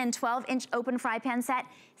 8, 10, and 12-inch open fry pan set,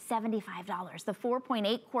 $75. The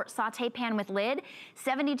 4.8-quart saute pan with lid,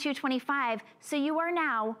 $72.25. So you are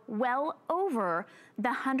now well over the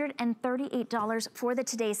 $138 for the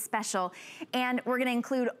today's special. And we're gonna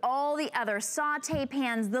include all the other saute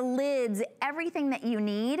pans, the lids, everything that you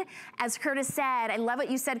need. As Curtis said, I love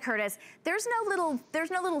what you said, Curtis, there's no little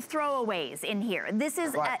throwaways in here. This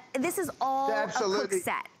is right. This is all Absolutely. a cook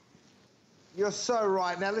set. You're so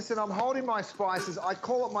right. Now listen, I'm holding my spices. I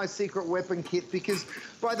call it my secret weapon kit because,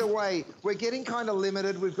 by the way, we're getting kind of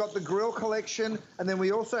limited. We've got the grill collection, and then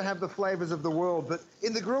we also have the flavors of the world. But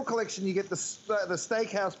in the grill collection, you get the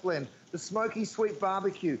steakhouse blend, the smoky sweet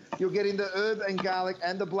barbecue. You're getting the herb and garlic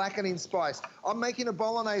and the blackening spice. I'm making a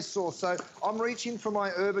bolognese sauce, so I'm reaching for my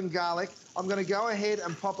herb and garlic. I'm going to go ahead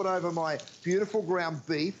and pop it over my beautiful ground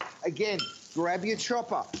beef. Again, grab your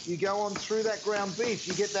chopper. You go on through that ground beef.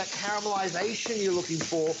 You get that caramelization you're looking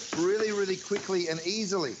for really, really quickly and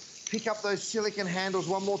easily. Pick up those silicone handles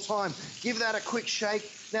one more time. Give that a quick shake.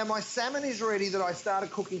 Now, my salmon is ready that I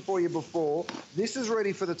started cooking for you before. This is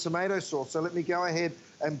ready for the tomato sauce. So let me go ahead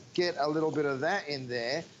and get a little bit of that in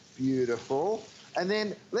there. Beautiful. And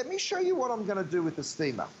then let me show you what I'm going to do with the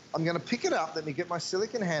steamer. I'm going to pick it up. Let me get my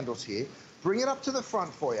silicone handles here. Bring it up to the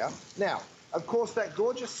front for you. Now, of course, that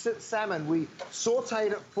gorgeous salmon, we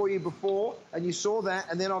sauteed it for you before, and you saw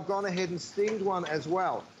that, and then I've gone ahead and steamed one as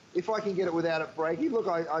well. If I can get it without it breaking. Look,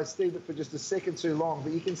 I steamed it for just a second too long,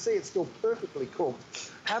 but you can see it's still perfectly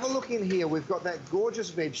cooked. Have a look in here. We've got that gorgeous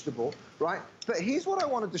vegetable, right? But here's what I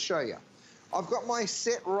wanted to show you. I've got my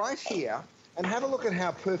set right here, and have a look at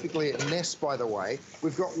how perfectly it nests, by the way.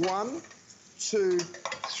 We've got 1, 2,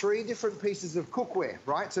 3 different pieces of cookware,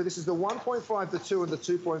 right? So this is the 1.5, the 2, and the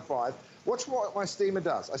 2.5. Watch what my steamer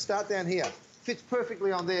does. I start down here. Fits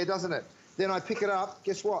perfectly on there, doesn't it? Then I pick it up.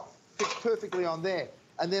 Guess what? Fits perfectly on there.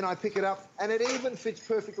 And then I pick it up, and it even fits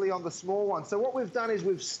perfectly on the small one. So what we've done is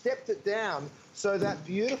we've stepped it down, so that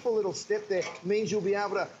beautiful little step there means you'll be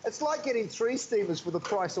able to... It's like getting 3 steamers for the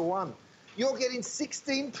price of 1. You're getting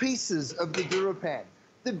 16 pieces of the DuraPan.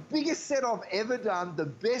 The biggest set I've ever done, the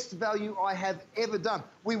best value I have ever done.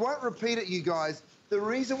 We won't repeat it, you guys. The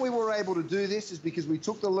reason we were able to do this is because we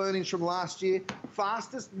took the learnings from last year.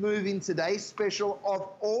 Fastest moving today's special of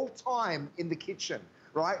all time in the kitchen,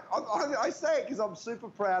 right? I say it because I'm super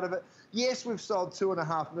proud of it. Yes, we've sold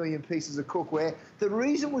 2.5 million pieces of cookware. The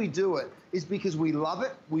reason we do it is because we love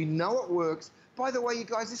it. We know it works. By the way, you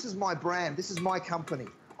guys, this is my brand. This is my company.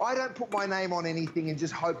 I don't put my name on anything and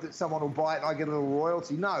just hope that someone will buy it and I get a little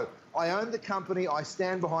royalty. No, I own the company. I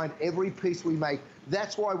stand behind every piece we make.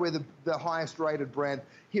 That's why we're the highest rated brand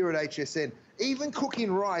here at HSN. Even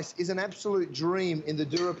cooking rice is an absolute dream in the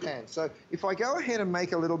DuraPan. So if I go ahead and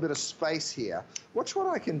make a little bit of space here, watch what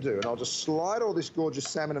I can do. And I'll just slide all this gorgeous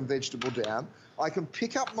salmon and vegetable down. I can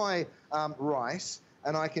pick up my rice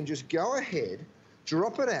and I can just go ahead,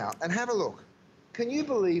 drop it out and have a look. Can you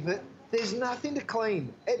believe it? There's nothing to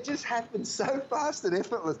clean. It just happens so fast and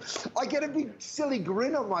effortless. I get a big silly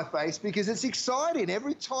grin on my face because it's exciting.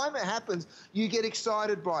 Every time it happens, you get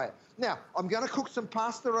excited by it. Now, I'm going to cook some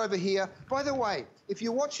pasta over here. By the way, if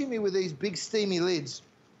you're watching me with these big steamy lids,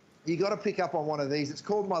 you got to pick up on one of these. It's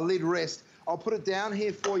called my lid rest. I'll put it down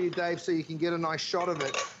here for you, Dave, so you can get a nice shot of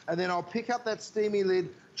it. And then I'll pick up that steamy lid,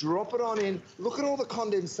 drop it on in. Look at all the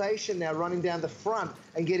condensation now running down the front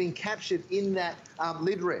and getting captured in that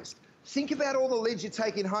lid rest. Think about all the lids you're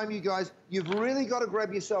taking home, you guys. You've really got to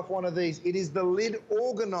grab yourself one of these. It is the lid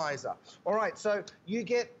organizer. All right, so you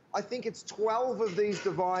get, I think it's 12 of these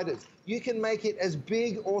dividers. You can make it as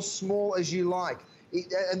big or small as you like.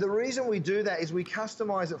 And the reason we do that is we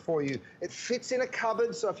customize it for you. It fits in a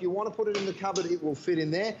cupboard, so if you want to put it in the cupboard, it will fit in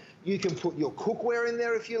there. You can put your cookware in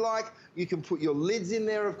there if you like. You can put your lids in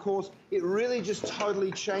there, of course. It really just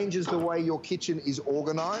totally changes the way your kitchen is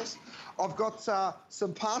organized. I've got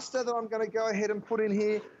some pasta that I'm going to go ahead and put in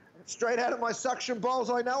here. straight out of my suction bowls.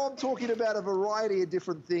 I know I'm talking about a variety of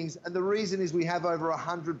different things, and the reason is we have over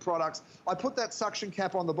 100 products. I put that suction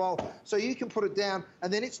cap on the bowl so you can put it down,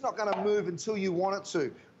 and then it's not going to move until you want it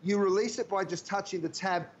to. You release it by just touching the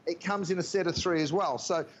tab. It comes in a set of 3 as well,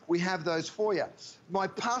 so we have those for you. My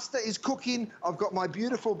pasta is cooking. I've got my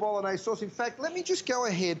beautiful bolognese sauce. In fact, let me just go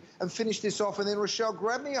ahead and finish this off, and then Rochelle,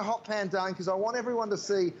 grab me a hot pan done because I want everyone to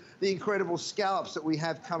see the incredible scallops that we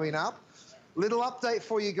have coming up. Little update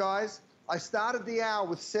for you guys. I started the hour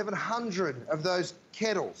with 700 of those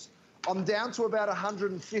kettles. I'm down to about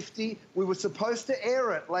 150. We were supposed to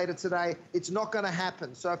air it later today. It's not going to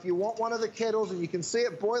happen. So if you want one of the kettles, and you can see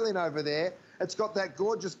it boiling over there, it's got that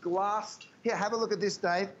gorgeous glass. Here, have a look at this,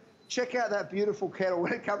 Dave. Check out that beautiful kettle.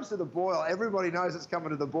 When it comes to the boil, everybody knows it's coming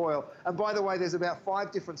to the boil. And by the way, there's about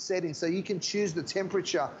 5 different settings, so you can choose the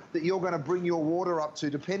temperature that you're going to bring your water up to,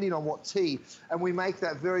 depending on what tea. And we make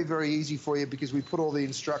that very, very easy for you because we put all the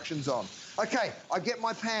instructions on. Okay, I get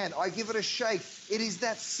my pan. I give it a shake. It is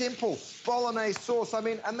that simple. Bolognese sauce. I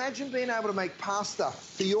mean, imagine being able to make pasta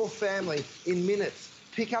for your family in minutes.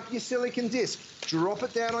 Pick up your silicone disc. Drop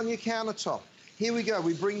it down on your countertop. Here we go.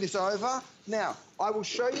 We bring this over. Now, I will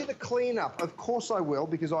show you the cleanup. Of course I will,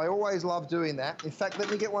 because I always love doing that. In fact, let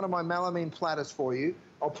me get one of my melamine platters for you.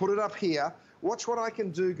 I'll put it up here. Watch what I can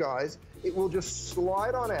do, guys. It will just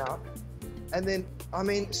slide on out. And then, I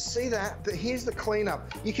mean, see that? But here's the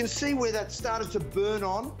cleanup. You can see where that started to burn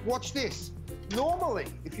on. Watch this. Normally,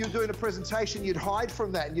 if you're doing a presentation, you'd hide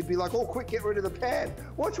from that and you'd be like, oh, quick, get rid of the pan.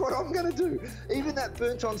 Watch what I'm gonna do. Even that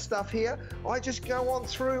burnt on stuff here, I just go on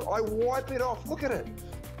through, I wipe it off. Look at it.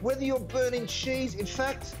 Whether you're burning cheese, in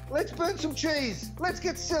fact, let's burn some cheese. Let's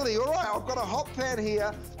get silly, all right? I've got a hot pan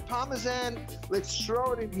here, Parmesan, let's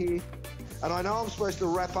throw it in here. And I know I'm supposed to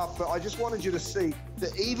wrap up, but I just wanted you to see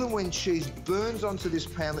that even when cheese burns onto this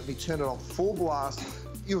pan, let me turn it on full blast,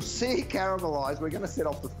 you'll see it caramelize. We're going to set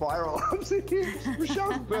off the fire alarms in here.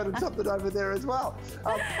 Michelle's burning something over there as well.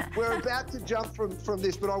 We're about to jump from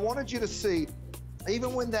this, but I wanted you to see,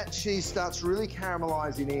 even when that cheese starts really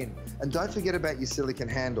caramelizing in, and don't forget about your silicone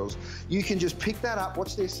handles, you can just pick that up.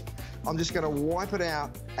 Watch this. I'm just going to wipe it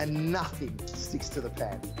out, and nothing sticks to the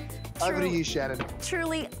pan. Over to you, Shannon.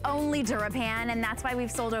 Truly only DuraPan, and that's why we've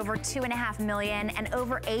sold over 2.5 million and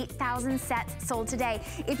over 8,000 sets sold today.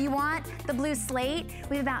 If you want the blue slate,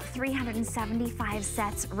 we have about 375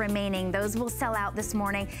 sets remaining. Those will sell out this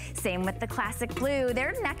morning. Same with the classic blue.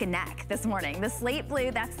 They're neck and neck this morning. The slate blue,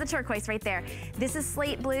 that's the turquoise right there. This is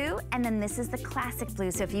slate blue, and then this is the classic blue.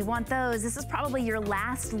 So if you want those, this is probably your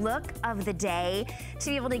last look of the day to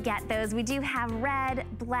be able to get those. We do have red,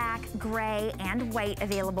 black, gray, and white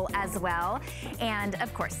available as well. And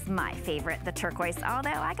of course, my favorite, the turquoise. Although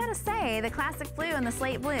I gotta say, the classic blue and the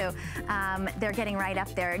slate blue, they're getting right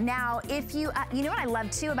up there. Now, if you, you know what I love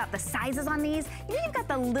too about the sizes on these? You know, you've got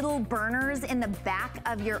the little burners in the back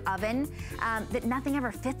of your oven that nothing ever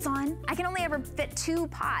fits on. I can only ever fit 2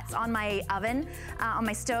 pots on my oven, on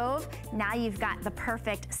my stove. Now you've got the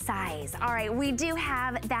perfect size. All right, we do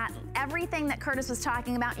have that, everything that Curtis was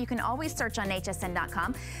talking about. You can always search on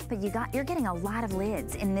hsn.com, but you're getting a lot of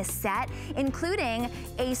lids in this set, including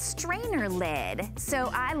a strainer lid.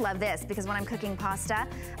 So I love this because when I'm cooking pasta,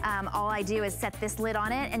 all I do is set this lid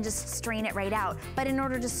on it and just strain it right out. But in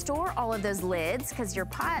order to store all of those lids, because your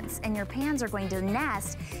pots and your pans are going to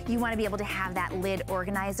nest, you want to be able to have that lid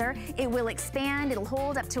organizer. It will expand, it'll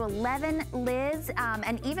hold up to 11 lids,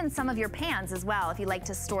 and even some of your pans as well, if you like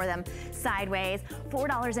to store them sideways.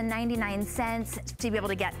 $4.99 to be able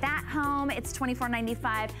to get that home. It's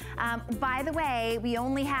 $24.95. By the way, we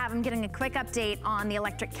only have, I'm getting a quick update on the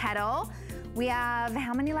electric kettle. We have,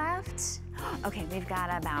 how many left? Okay, we've got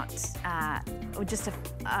about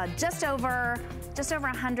just over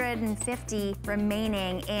 150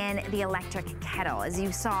 remaining in the electric kettle. As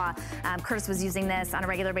you saw, Curtis was using this on a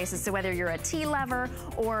regular basis, so whether you're a tea lover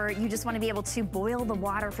or you just want to be able to boil the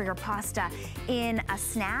water for your pasta in a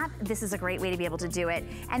snap, this is a great way to be able to do it.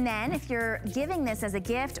 And then if you're giving this as a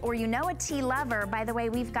gift or you know a tea lover, by the way,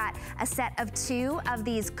 we've got a set of 2 of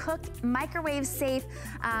these Cook microwave safe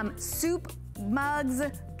soup mugs,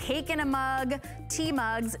 cake in a mug, tea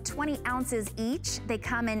mugs, 20 ounces each. They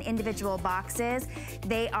come in individual boxes.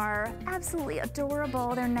 They are absolutely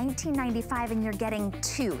adorable. They're $19.95 and you're getting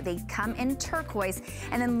 2. They come in turquoise.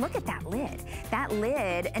 And then look at that lid. That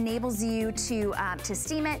lid enables you to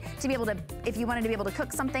steam it, to be able to, if you wanted to be able to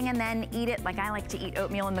cook something and then eat it, like I like to eat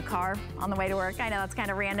oatmeal in the car on the way to work. I know that's kind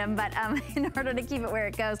of random, but in order to keep it where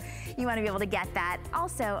it goes, you want to be able to get that.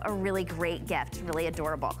 Also a really great gift, really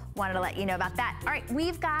adorable. Wanted to let you know about that. All right,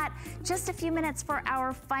 we've got just a few minutes for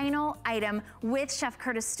our final item with Chef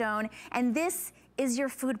Curtis Stone, and this is your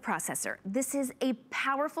food processor. This is a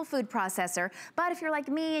powerful food processor, but if you're like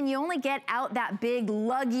me and you only get out that big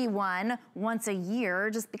luggy one once a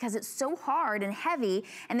year just because it's so hard and heavy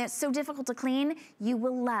and it's so difficult to clean, you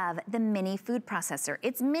will love the mini food processor.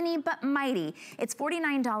 It's mini but mighty. It's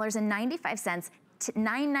 $49.95.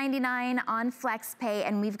 $9.99 on FlexPay,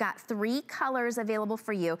 and we've got 3 colors available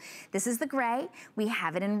for you. This is the gray. We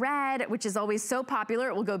have it in red, which is always so popular.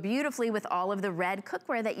 It will go beautifully with all of the red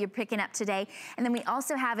cookware that you're picking up today. And then we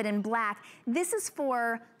also have it in black. This is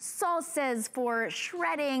for salsas, for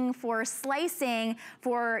shredding, for slicing,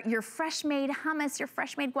 for your fresh-made hummus, your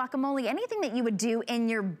fresh-made guacamole, anything that you would do in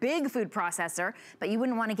your big food processor, but you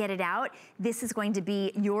wouldn't want to get it out. This is going to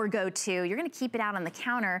be your go-to. You're going to keep it out on the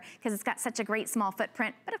counter because it's got such a great small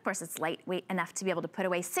footprint, but of course it's lightweight enough to be able to put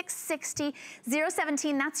away.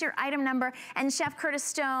 660-017, that's your item number. And Chef Curtis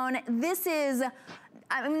Stone, this is,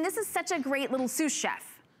 I mean, this is such a great little sous chef.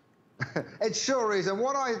 It sure is, and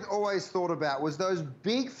what I always thought about was those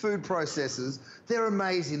big food processors. They're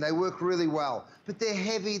amazing, they work really well, but they're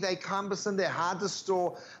heavy, they're cumbersome, they're hard to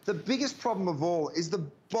store. The biggest problem of all is the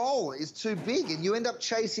bowl is too big and you end up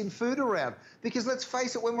chasing food around. Because let's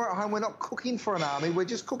face it, when we're at home, we're not cooking for an army, we're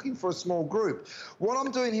just cooking for a small group. What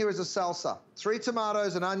I'm doing here is a salsa. 3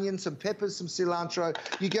 tomatoes, an onion, some peppers, some cilantro.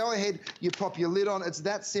 You go ahead, you pop your lid on, it's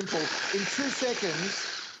that simple. In 2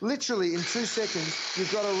 seconds, literally in 2 seconds,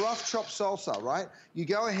 you've got a rough chopped salsa, right? You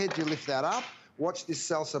go ahead, you lift that up, watch this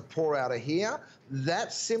salsa pour out of here.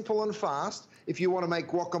 That's simple and fast. If you want to make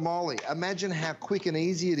guacamole, imagine how quick and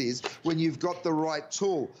easy it is when you've got the right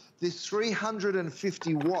tool. There's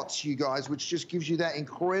 350 watts, you guys, which just gives you that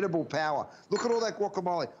incredible power. Look at all that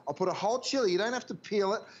guacamole. I'll put a whole chili. You don't have to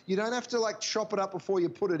peel it. You don't have to like chop it up before you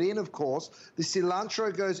put it in, of course. The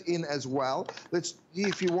cilantro goes in as well.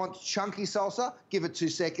 If you want chunky salsa, give it 2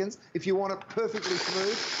 seconds. If you want it perfectly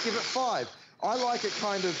smooth, give it 5. I like it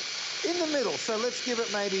kind of in the middle. So let's give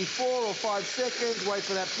it maybe 4 or 5 seconds, wait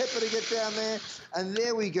for that pepper to get down there. And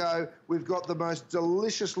there we go. We've got the most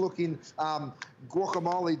delicious looking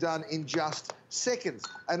guacamole done in just seconds.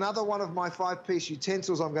 Another one of my 5-piece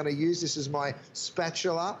utensils I'm going to use. This is my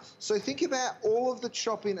spatula. So think about all of the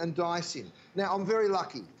chopping and dicing. Now, I'm very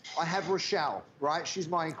lucky. I have Rochelle, right? She's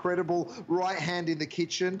my incredible right hand in the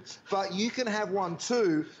kitchen. But you can have one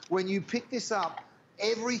too. When you pick this up,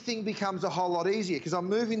 everything becomes a whole lot easier because I'm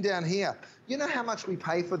moving down here. You know how much we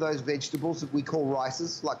pay for those vegetables that we call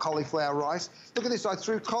rices, like cauliflower rice? Look at this, I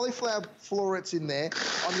threw cauliflower florets in there.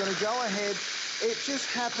 I'm gonna go ahead. It just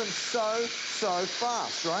happens so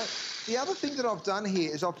fast, right? The other thing that I've done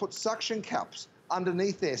here is I've put suction cups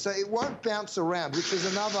underneath there, so it won't bounce around, which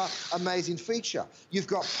is another amazing feature. You've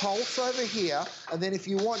got pulse over here, and then if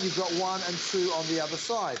you want, you've got 1 and 2 on the other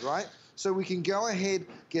side, right? So we can go ahead,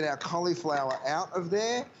 get our cauliflower out of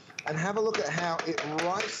there, and have a look at how it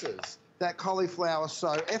rices that cauliflower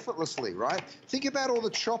so effortlessly, right? Think about all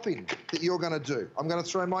the chopping that you're gonna do. I'm gonna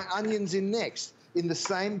throw my onions in next, in the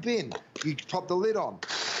same bin. You pop the lid on.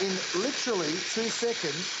 In literally 2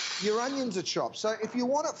 seconds, your onions are chopped. So if you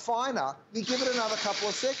want it finer, you give it another couple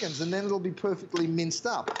of seconds and then it'll be perfectly minced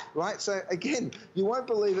up, right? So again, you won't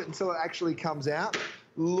believe it until it actually comes out.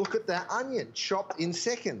 Look at that onion, chopped in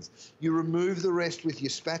seconds. You remove the rest with your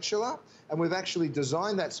spatula, and we've actually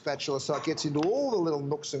designed that spatula so it gets into all the little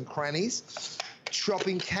nooks and crannies.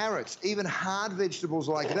 Chopping carrots, even hard vegetables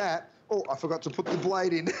like that. Oh, I forgot to put the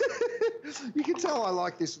blade in. You can tell I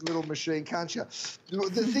like this little machine, can't you?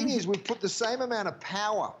 The thing is, we've put the same amount of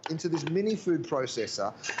power into this mini food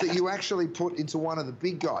processor that you actually put into one of the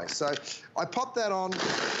big guys. So I pop that on.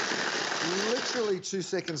 Literally 2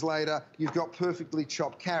 seconds later, you've got perfectly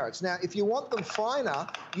chopped carrots. Now, if you want them finer,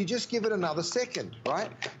 you just give it another second,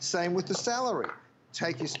 right? Same with the celery.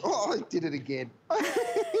 Take your... Oh, I did it again.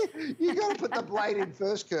 You got to put the blade in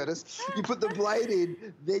first, Curtis. You put the blade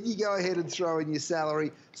in, then you go ahead and throw in your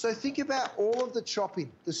celery. So think about all of the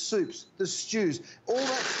chopping, the soups, the stews, all that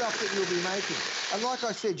stuff that you'll be making. And like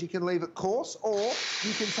I said, you can leave it coarse or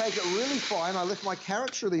you can take it really fine. I left my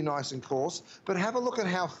carrots really nice and coarse, but have a look at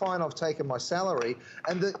how fine I've taken my celery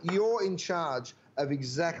and that you're in charge of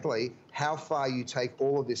exactly how far you take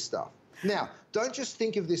all of this stuff. Now, don't just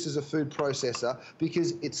think of this as a food processor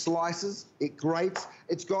because it slices, it grates,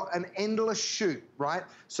 it's got an endless chute, right?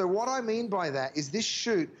 So what I mean by that is this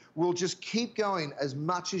chute will just keep going as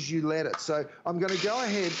much as you let it. So I'm going to go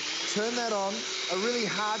ahead, turn that on, a really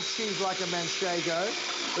hard cheese like a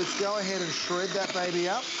manchego. Let's go ahead and shred that baby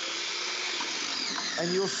up.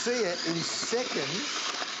 And you'll see it in seconds.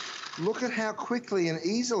 Look at how quickly and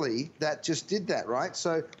easily that just did that, right?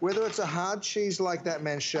 So whether it's a hard cheese like that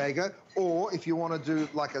manchego, or if you want to do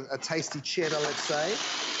like a tasty cheddar, let's say,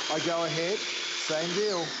 I go ahead, Same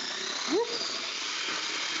deal. Whoop.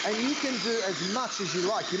 And you can do as much as you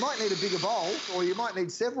like. You might need a bigger bowl, or you might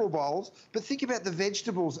need several bowls, but think about the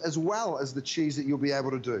vegetables as well as the cheese that you'll be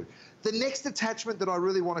able to do. The next attachment that I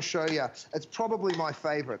really want to show you, it's probably my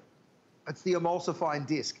favorite. It's the emulsifying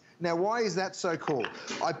disc. Now, why is that so cool?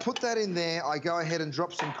 I put that in there, I go ahead and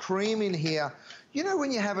drop some cream in here. You know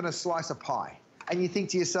when you're having a slice of pie and you think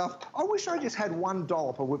to yourself, I wish I just had one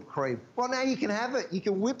dollop of whipped cream. Well, now you can have it. You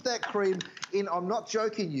can whip that cream in, I'm not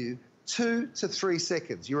joking you, 2 to 3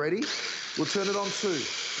 seconds. You ready? We'll turn it on 2.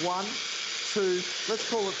 1, 2, let's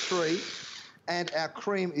call it 3, and our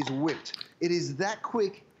cream is whipped. It is that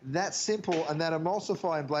quick, that simple, and that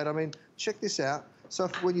emulsifying blade. I mean, check this out. So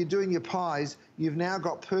when you're doing your pies, you've now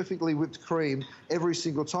got perfectly whipped cream every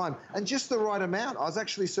single time. And just the right amount. I was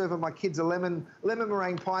actually serving my kids a lemon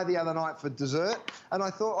meringue pie the other night for dessert. And I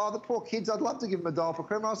thought, oh, the poor kids, I'd love to give them a dollop of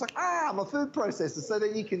cream. And I was like, I'm a food processor, so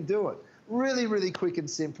that you can do it. Really, really quick and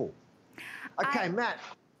simple. Okay, Matt.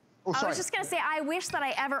 Oh, I was just going to say, I wish that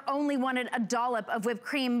I ever only wanted a dollop of whipped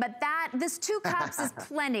cream, but this 2 cups is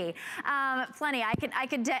plenty. Plenty. I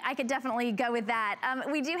could definitely go with that.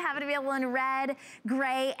 We do have it available in red,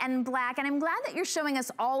 gray, and black, and I'm glad that you're showing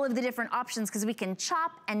us all of the different options because we can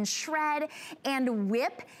chop and shred and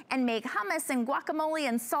whip and make hummus and guacamole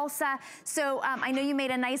and salsa. So I know you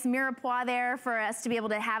made a nice mirepoix there for us to be able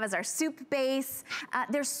to have as our soup base.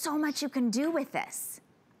 There's so much you can do with this.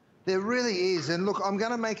 There really is. And look, I'm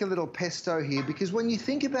going to make a little pesto here because when you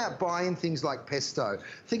think about buying things like pesto,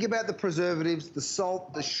 think about the preservatives, the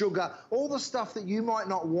salt, the sugar, all the stuff that you might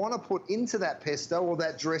not want to put into that pesto or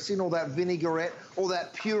that dressing or that vinaigrette or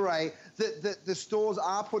that puree that the stores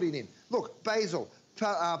are putting in. Look, basil,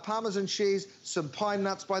 Parmesan cheese, some pine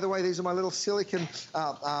nuts. By the way, these are my little silicone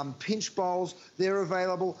pinch bowls. They're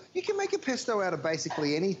available. You can make a pesto out of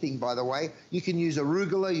basically anything, by the way. You can use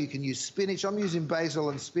arugula. You can use spinach. I'm using basil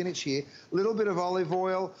and spinach here. A little bit of olive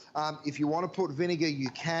oil. If you want to put vinegar, you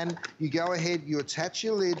can. You go ahead, you attach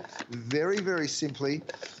your lid very, very simply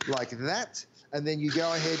like that. And then you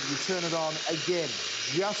go ahead, you turn it on again,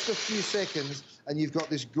 just a few seconds, and you've got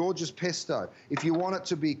this gorgeous pesto. If you want it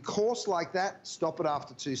to be coarse like that, stop it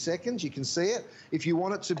after 2 seconds. You can see it. If you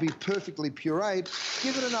want it to be perfectly pureed,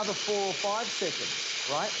 give it another 4 or 5 seconds,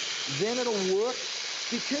 right? Then it'll work.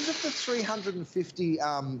 Because of the 350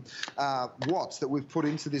 watts that we've put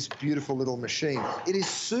into this beautiful little machine, it is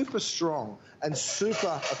super strong and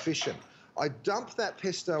super efficient. I dump that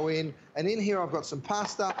pesto in, and in here I've got some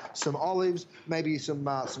pasta, some olives, maybe some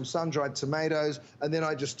sun-dried tomatoes, and then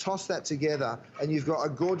I just toss that together, and you've got a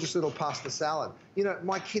gorgeous little pasta salad. You know,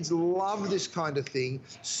 my kids love this kind of thing.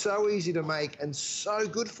 So easy to make and so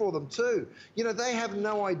good for them too. You know, they have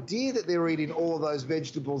no idea that they're eating all of those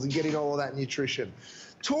vegetables and getting all of that nutrition.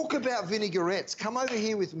 Talk about vinaigrettes. Come over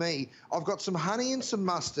here with me. I've got some honey and some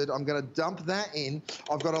mustard. I'm going to dump that in.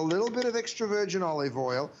 I've got a little bit of extra virgin olive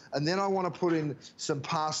oil, and then I want to put in some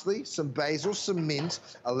parsley, some basil, some mint,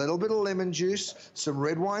 a little bit of lemon juice, some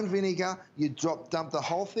red wine vinegar. You dump the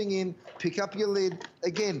whole thing in, pick up your lid.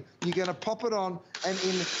 Again, you're going to pop it on, and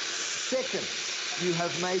in seconds, you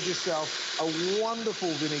have made yourself a wonderful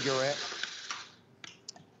vinaigrette.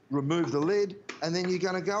 Remove the lid, and then you're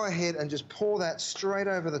going to go ahead and just pour that straight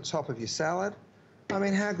over the top of your salad. I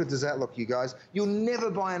mean, how good does that look, you guys? You'll never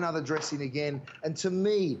buy another dressing again, and to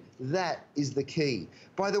me, that is the key.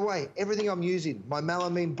 By the way, everything I'm using, my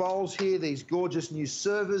melamine bowls here, these gorgeous new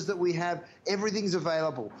servers that we have, everything's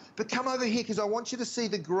available. But come over here, because I want you to see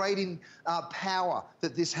the grating power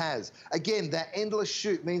that this has. Again, that endless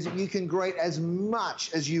chute means that you can grate as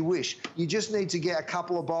much as you wish. You just need to get a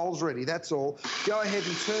couple of bowls ready, that's all. Go ahead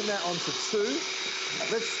and turn that on to 2.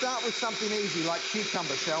 Let's start with something easy like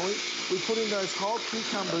cucumber, shall we? We put in those whole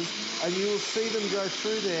cucumbers and you will see them go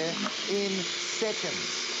through there in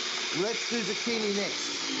seconds. Let's do zucchini next.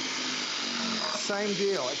 Same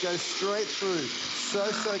deal. It goes straight through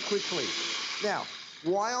so quickly. Now,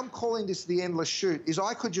 why I'm calling this the endless chute is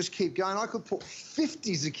I could just keep going. I could put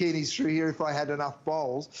 50 zucchinis through here if I had enough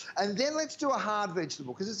bowls. And then let's do a hard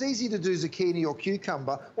vegetable because it's easy to do zucchini or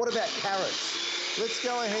cucumber. What about carrots? Let's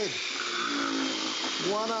go ahead.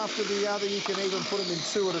 One after the other, you can even put them in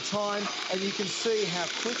 2 at a time, and you can see how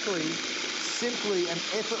quickly, simply and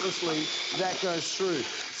effortlessly that goes through.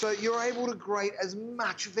 So you're able to grate as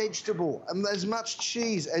much vegetable and as much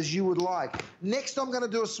cheese as you would like. Next, I'm going to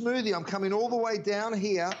do a smoothie. I'm coming all the way down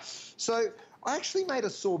here. So I actually made a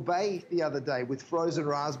sorbet the other day with frozen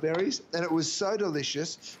raspberries, and it was so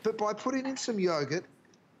delicious. But by putting in some yogurt,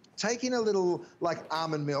 taking a little like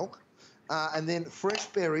almond milk, And then fresh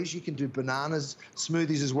berries, you can do bananas,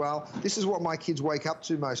 smoothies as well. This is what my kids wake up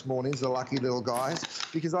to most mornings, the lucky little guys,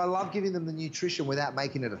 because I love giving them the nutrition without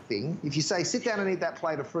making it a thing. If you say, sit down and eat that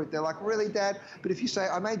plate of fruit, they're like, really, Dad? But if you say,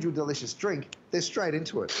 I made you a delicious drink, they're straight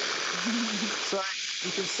into it. So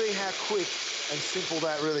you can see how quick and simple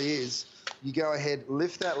that really is. You go ahead,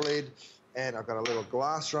 lift that lid, and I've got a little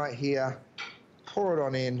glass right here. Pour it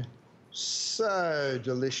on in. So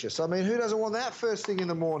delicious. I mean, who doesn't want that first thing in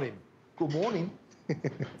the morning? Good morning.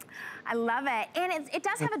 I love it. And it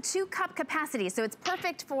does have a 2-cup capacity, so it's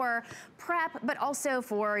perfect for prep, but also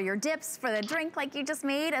for your dips, for the drink like you just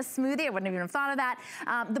made, a smoothie. I wouldn't even have thought of that.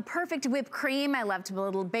 The perfect whipped cream. I love to put a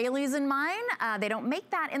little Bailey's in mine. They don't make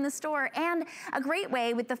that in the store. And a great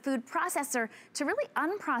way with the food processor to really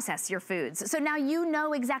unprocess your foods. So now you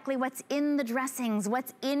know exactly what's in the dressings,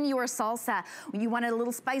 what's in your salsa. You want it a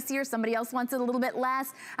little spicier, somebody else wants it a little bit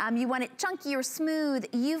less. You want it chunky or smooth.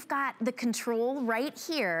 You've got the control right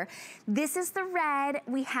here. This is the red.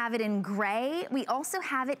 We have it in gray. We also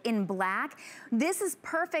have it in black. This is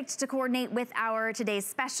perfect to coordinate with our today's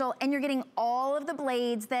special, and you're getting all of the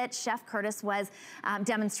blades that Chef Curtis was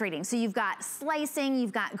demonstrating. So you've got slicing,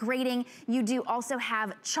 you've got grating, you do also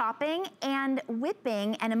have chopping and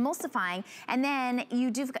whipping and emulsifying, and then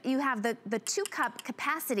you have the 2-cup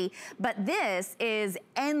capacity, but this is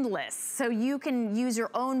endless. So you can use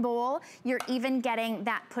your own bowl. You're even getting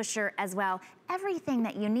that pusher as well. Everything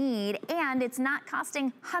that you need, and it's not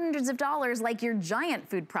costing hundreds of dollars like your giant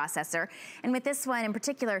food processor. And with this one in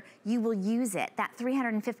particular, you will use it. That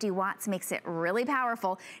 350 watts makes it really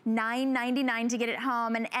powerful. $9.99 to get it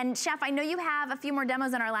home. And Chef, I know you have a few more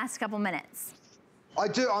demos in our last couple minutes. I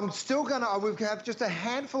do. I'm still going to, we have just a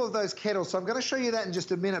handful of those kettles, so I'm going to show you that in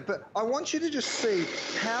just a minute, but I want you to just see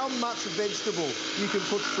how much vegetable you can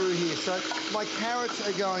put through here. So my carrots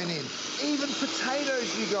are going in. Even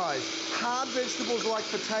potatoes, you guys. Hard vegetables like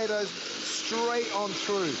potatoes, straight on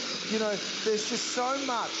through. You know, there's just so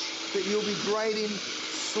much that you'll be grating,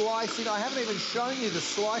 slicing. I haven't even shown you the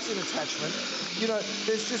slicing attachment. You know,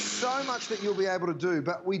 there's just so much that you'll be able to do,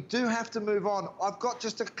 but we do have to move on. I've got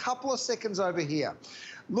just a couple of seconds over here.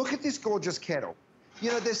 Look at this gorgeous kettle.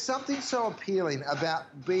 You know, there's something so appealing about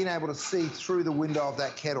being able to see through the window of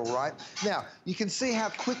that kettle, right? Now, you can see how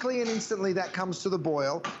quickly and instantly that comes to the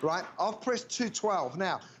boil, right? I've pressed 212.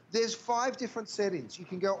 Now, there's 5 different settings. You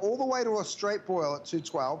can go all the way to a straight boil at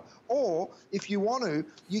 212, or if you want to,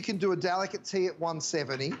 you can do a delicate tea at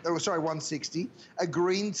 160, a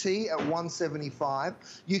green tea at 175.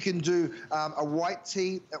 You can do a white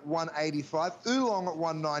tea at 185, oolong at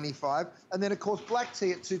 195, and then, of course, black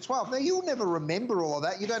tea at 212. Now, you'll never remember all of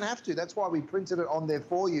that. You don't have to. That's why we printed it on there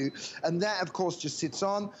for you. And that, of course, just sits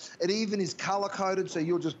on. It even is color-coded, so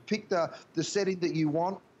you'll just pick the setting that you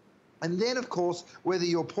want. And then, of course, whether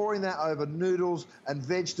you're pouring that over noodles and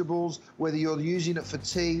vegetables, whether you're using it for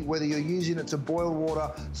tea, whether you're using it to boil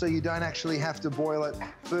water, so you don't actually have to boil it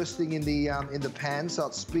first thing in the pan, so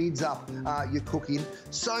it speeds up your cooking.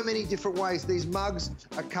 So many different ways. These mugs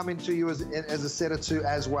are coming to you as a set of 2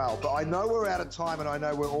 as well. But I know we're out of time, and I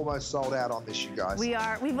know we're almost sold out on this, you guys. We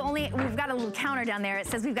are. We've got a little counter down there. It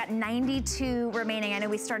says we've got 92 remaining. I know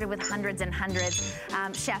we started with hundreds and hundreds.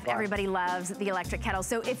 Chef, right. Everybody loves the electric kettle.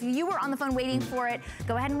 So if you were on the phone waiting for it,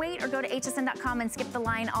 go ahead and wait, or go to hsn.com and skip the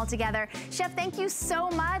line altogether. Chef, thank you so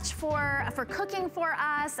much for cooking for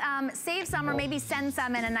us. Save some, or maybe send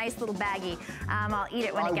some in a nice little baggie. I'll eat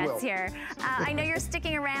it when it gets here. I know you're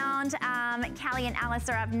sticking around. Callie and Alice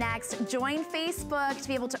are up next. Join Facebook to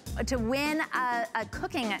be able to win a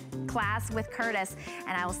cooking class with Curtis,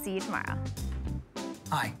 and I will see you tomorrow.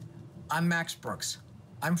 Hi, I'm Max Brooks.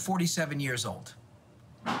 I'm 47 years old.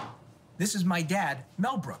 This is my dad,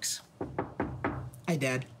 Mel Brooks. Hi,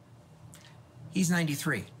 Dad. He's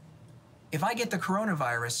 93. If I get the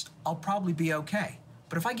coronavirus, I'll probably be okay.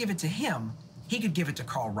 But if I give it to him, he could give it to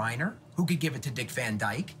Carl Reiner, who could give it to Dick Van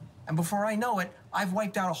Dyke, and before I know it, I've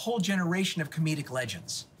wiped out a whole generation of comedic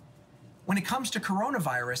legends. When it comes to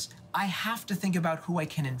coronavirus, I have to think about who I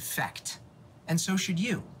can infect, and so should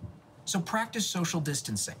you. So practice social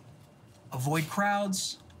distancing. Avoid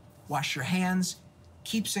crowds, wash your hands,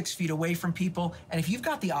 keep 6 feet away from people, and if you've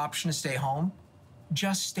got the option to stay home,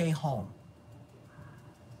 just stay home.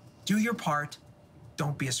 Do your part,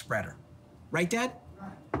 don't be a spreader. Right, Dad?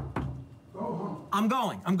 Go home. I'm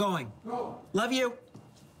going. Go. Love you.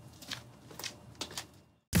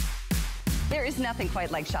 There is nothing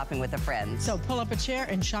quite like shopping with a friend. So pull up a chair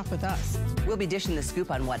and shop with us. We'll be dishing the scoop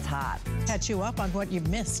on what's hot. Catch you up on what you've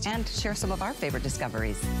missed. And share some of our favorite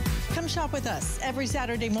discoveries. Come shop with us every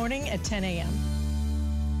Saturday morning at 10 a.m.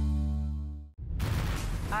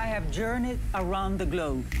 I have journeyed around the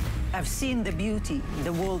globe I've seen the beauty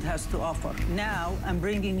the world has to offer. Now I'm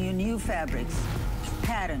bringing you new fabrics,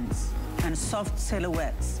 patterns, and soft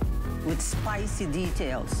silhouettes with spicy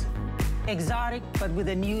details. Exotic, but with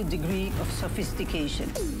a new degree of sophistication.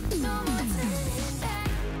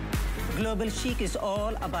 Global chic is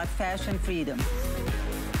all about fashion freedom.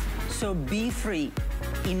 So be free.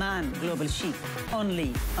 Iman Global Chic,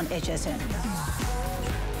 only on HSN.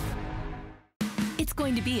 It's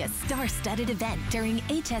going to be a star-studded event during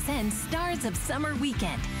HSN's Stars of Summer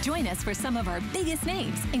Weekend. Join us for some of our biggest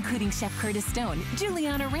names, including Chef Curtis Stone,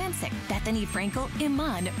 Juliana Rancic, Bethany Frankel,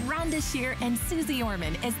 Iman, Rhonda Shear, and Susie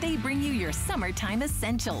Orman as they bring you your summertime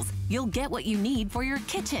essentials. You'll get what you need for your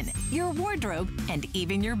kitchen, your wardrobe, and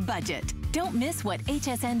even your budget. Don't miss what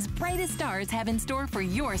HSN's brightest stars have in store for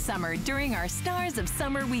your summer during our Stars of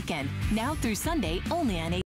Summer Weekend, now through Sunday only on